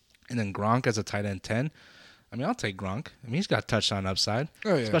 and then Gronk as a tight end 10. I mean, I'll take Gronk. I mean, he's got touchdown upside,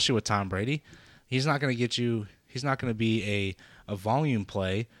 especially with Tom Brady. He's not going to get you. He's not going to be a volume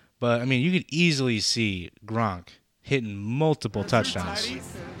play, but I mean, you could easily see Gronk hitting multiple touchdowns. You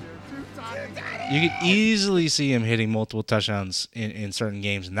could easily see him hitting multiple touchdowns in certain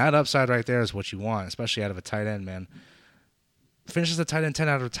games, and that upside right there is what you want, especially out of a tight end, man. Finishes the tight end 10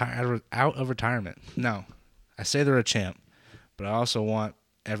 out of retirement. No, I say they're a champ, but I also want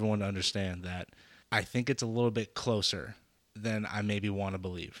everyone to understand that I think it's a little bit closer than I maybe want to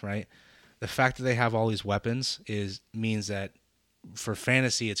believe, right? The fact that they have all these weapons means that for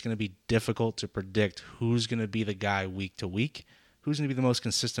fantasy, it's going to be difficult to predict who's going to be the guy week to week. Who's going to be the most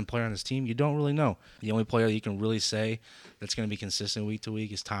consistent player on this team? You don't really know. The only player you can really say that's going to be consistent week to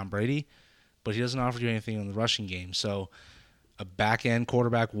week is Tom Brady, but he doesn't offer you anything in the rushing game. So a back-end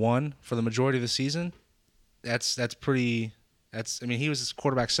quarterback 1 for the majority of the season, he was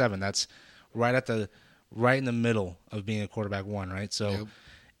quarterback 7. That's right in the middle of being a quarterback 1, right? So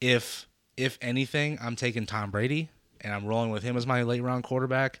if anything, I'm taking Tom Brady, and I'm rolling with him as my late-round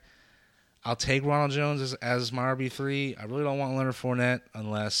quarterback. I'll take Ronald Jones as my RB3. I really don't want Leonard Fournette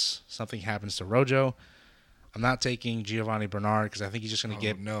unless something happens to Rojo. I'm not taking Giovanni Bernard because I think he's just going to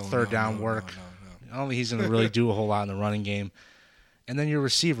get third down work. I don't think he's going to really do a whole lot in the running game. And then your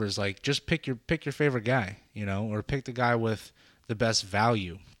receivers, like, just pick your favorite guy, or pick the guy with the best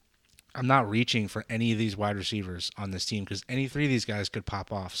value. I'm not reaching for any of these wide receivers on this team because any 3 of these guys could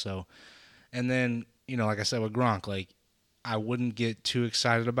pop off. So, and then, like I said with Gronk, like, I wouldn't get too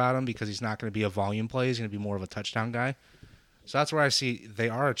excited about him because he's not going to be a volume play. He's going to be more of a touchdown guy. So that's where I see they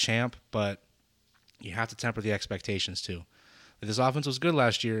are a champ, but you have to temper the expectations too. This offense was good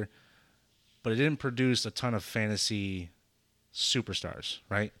last year, but it didn't produce a ton of fantasy superstars,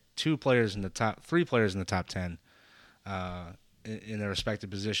 right? 3 players in the top 10 in their respective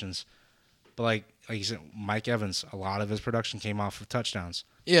positions. But like you said, Mike Evans, a lot of his production came off of touchdowns.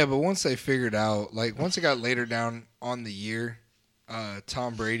 Yeah, but once they figured out, once it got later down on the year,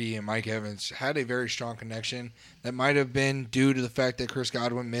 Tom Brady and Mike Evans had a very strong connection. That might have been due to the fact that Chris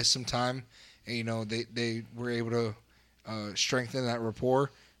Godwin missed some time. And, they were able to strengthen that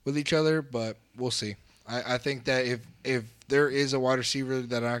rapport with each other, but we'll see. I think that if there is a wide receiver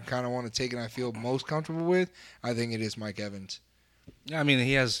that I kind of want to take and I feel most comfortable with, I think it is Mike Evans. Yeah, I mean,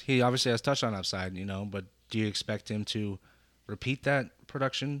 he obviously has touchdown upside, but do you expect him to repeat that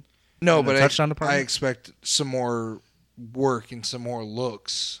production? No, but I expect some more work and some more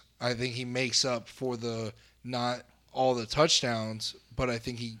looks. I think he makes up for not all the touchdowns, but I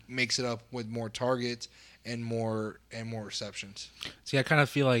think he makes it up with more targets and more receptions. See, I kind of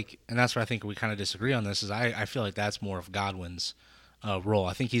feel like, and that's where I think we kind of disagree on this, is I feel like that's more of Godwin's role.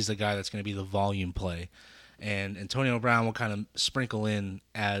 I think he's the guy that's going to be the volume play. And Antonio Brown will kind of sprinkle in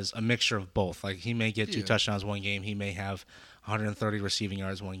as a mixture of both. Like, he may get 2 touchdowns one game. He may have 130 receiving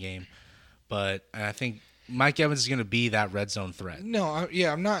yards one game. But I think Mike Evans is going to be that red zone threat. No,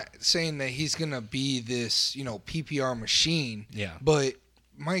 I'm not saying that he's going to be this, PPR machine. Yeah. But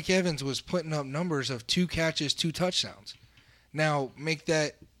Mike Evans was putting up numbers of 2 catches, 2 touchdowns. Now, make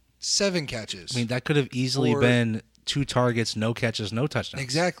that 7 catches. I mean, that could have easily been 2 targets, no catches, no touchdowns.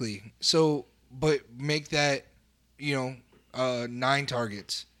 Exactly. So, but make that, 9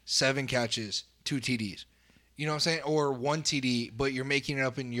 targets, 7 catches, 2 TDs. You know what I'm saying? Or 1 TD, but you're making it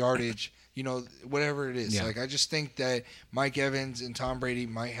up in yardage, whatever it is. Yeah. Like, I just think that Mike Evans and Tom Brady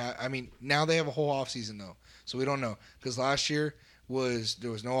might have – I mean, now they have a whole offseason, though. So we don't know. Because last year there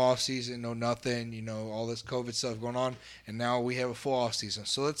was no offseason, no nothing, all this COVID stuff going on. And now we have a full offseason.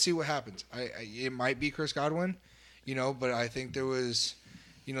 So let's see what happens. It might be Chris Godwin, but I think there was –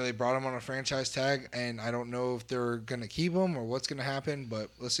 they brought him on a franchise tag, and I don't know if they're going to keep him or what's going to happen, but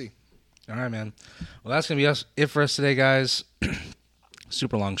let's see. All right, man. Well, that's going to be it for us today, guys.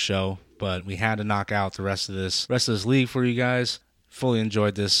 Super long show, but we had to knock out the rest of this league for you guys. Fully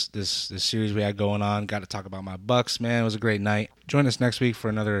enjoyed this series we had going on. Got to talk about my Bucks, man. It was a great night. Join us next week for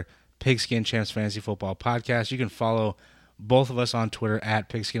another Pigskin Champs Fantasy Football podcast. You can follow both of us on Twitter at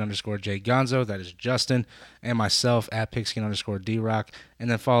pigskin_jgonzo. That is Justin. And myself at pigskin_drock.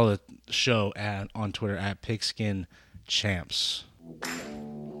 And then follow the show on Twitter at pigskinchamps.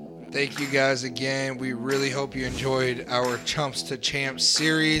 Thank you guys again. We really hope you enjoyed our Chumps to Champs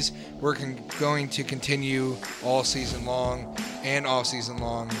series. We're going to continue all season long and off season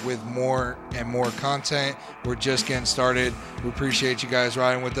long with more and more content. We're just getting started. We appreciate you guys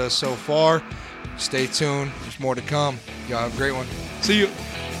riding with us so far. Stay tuned. There's more to come. Y'all have a great one. See you.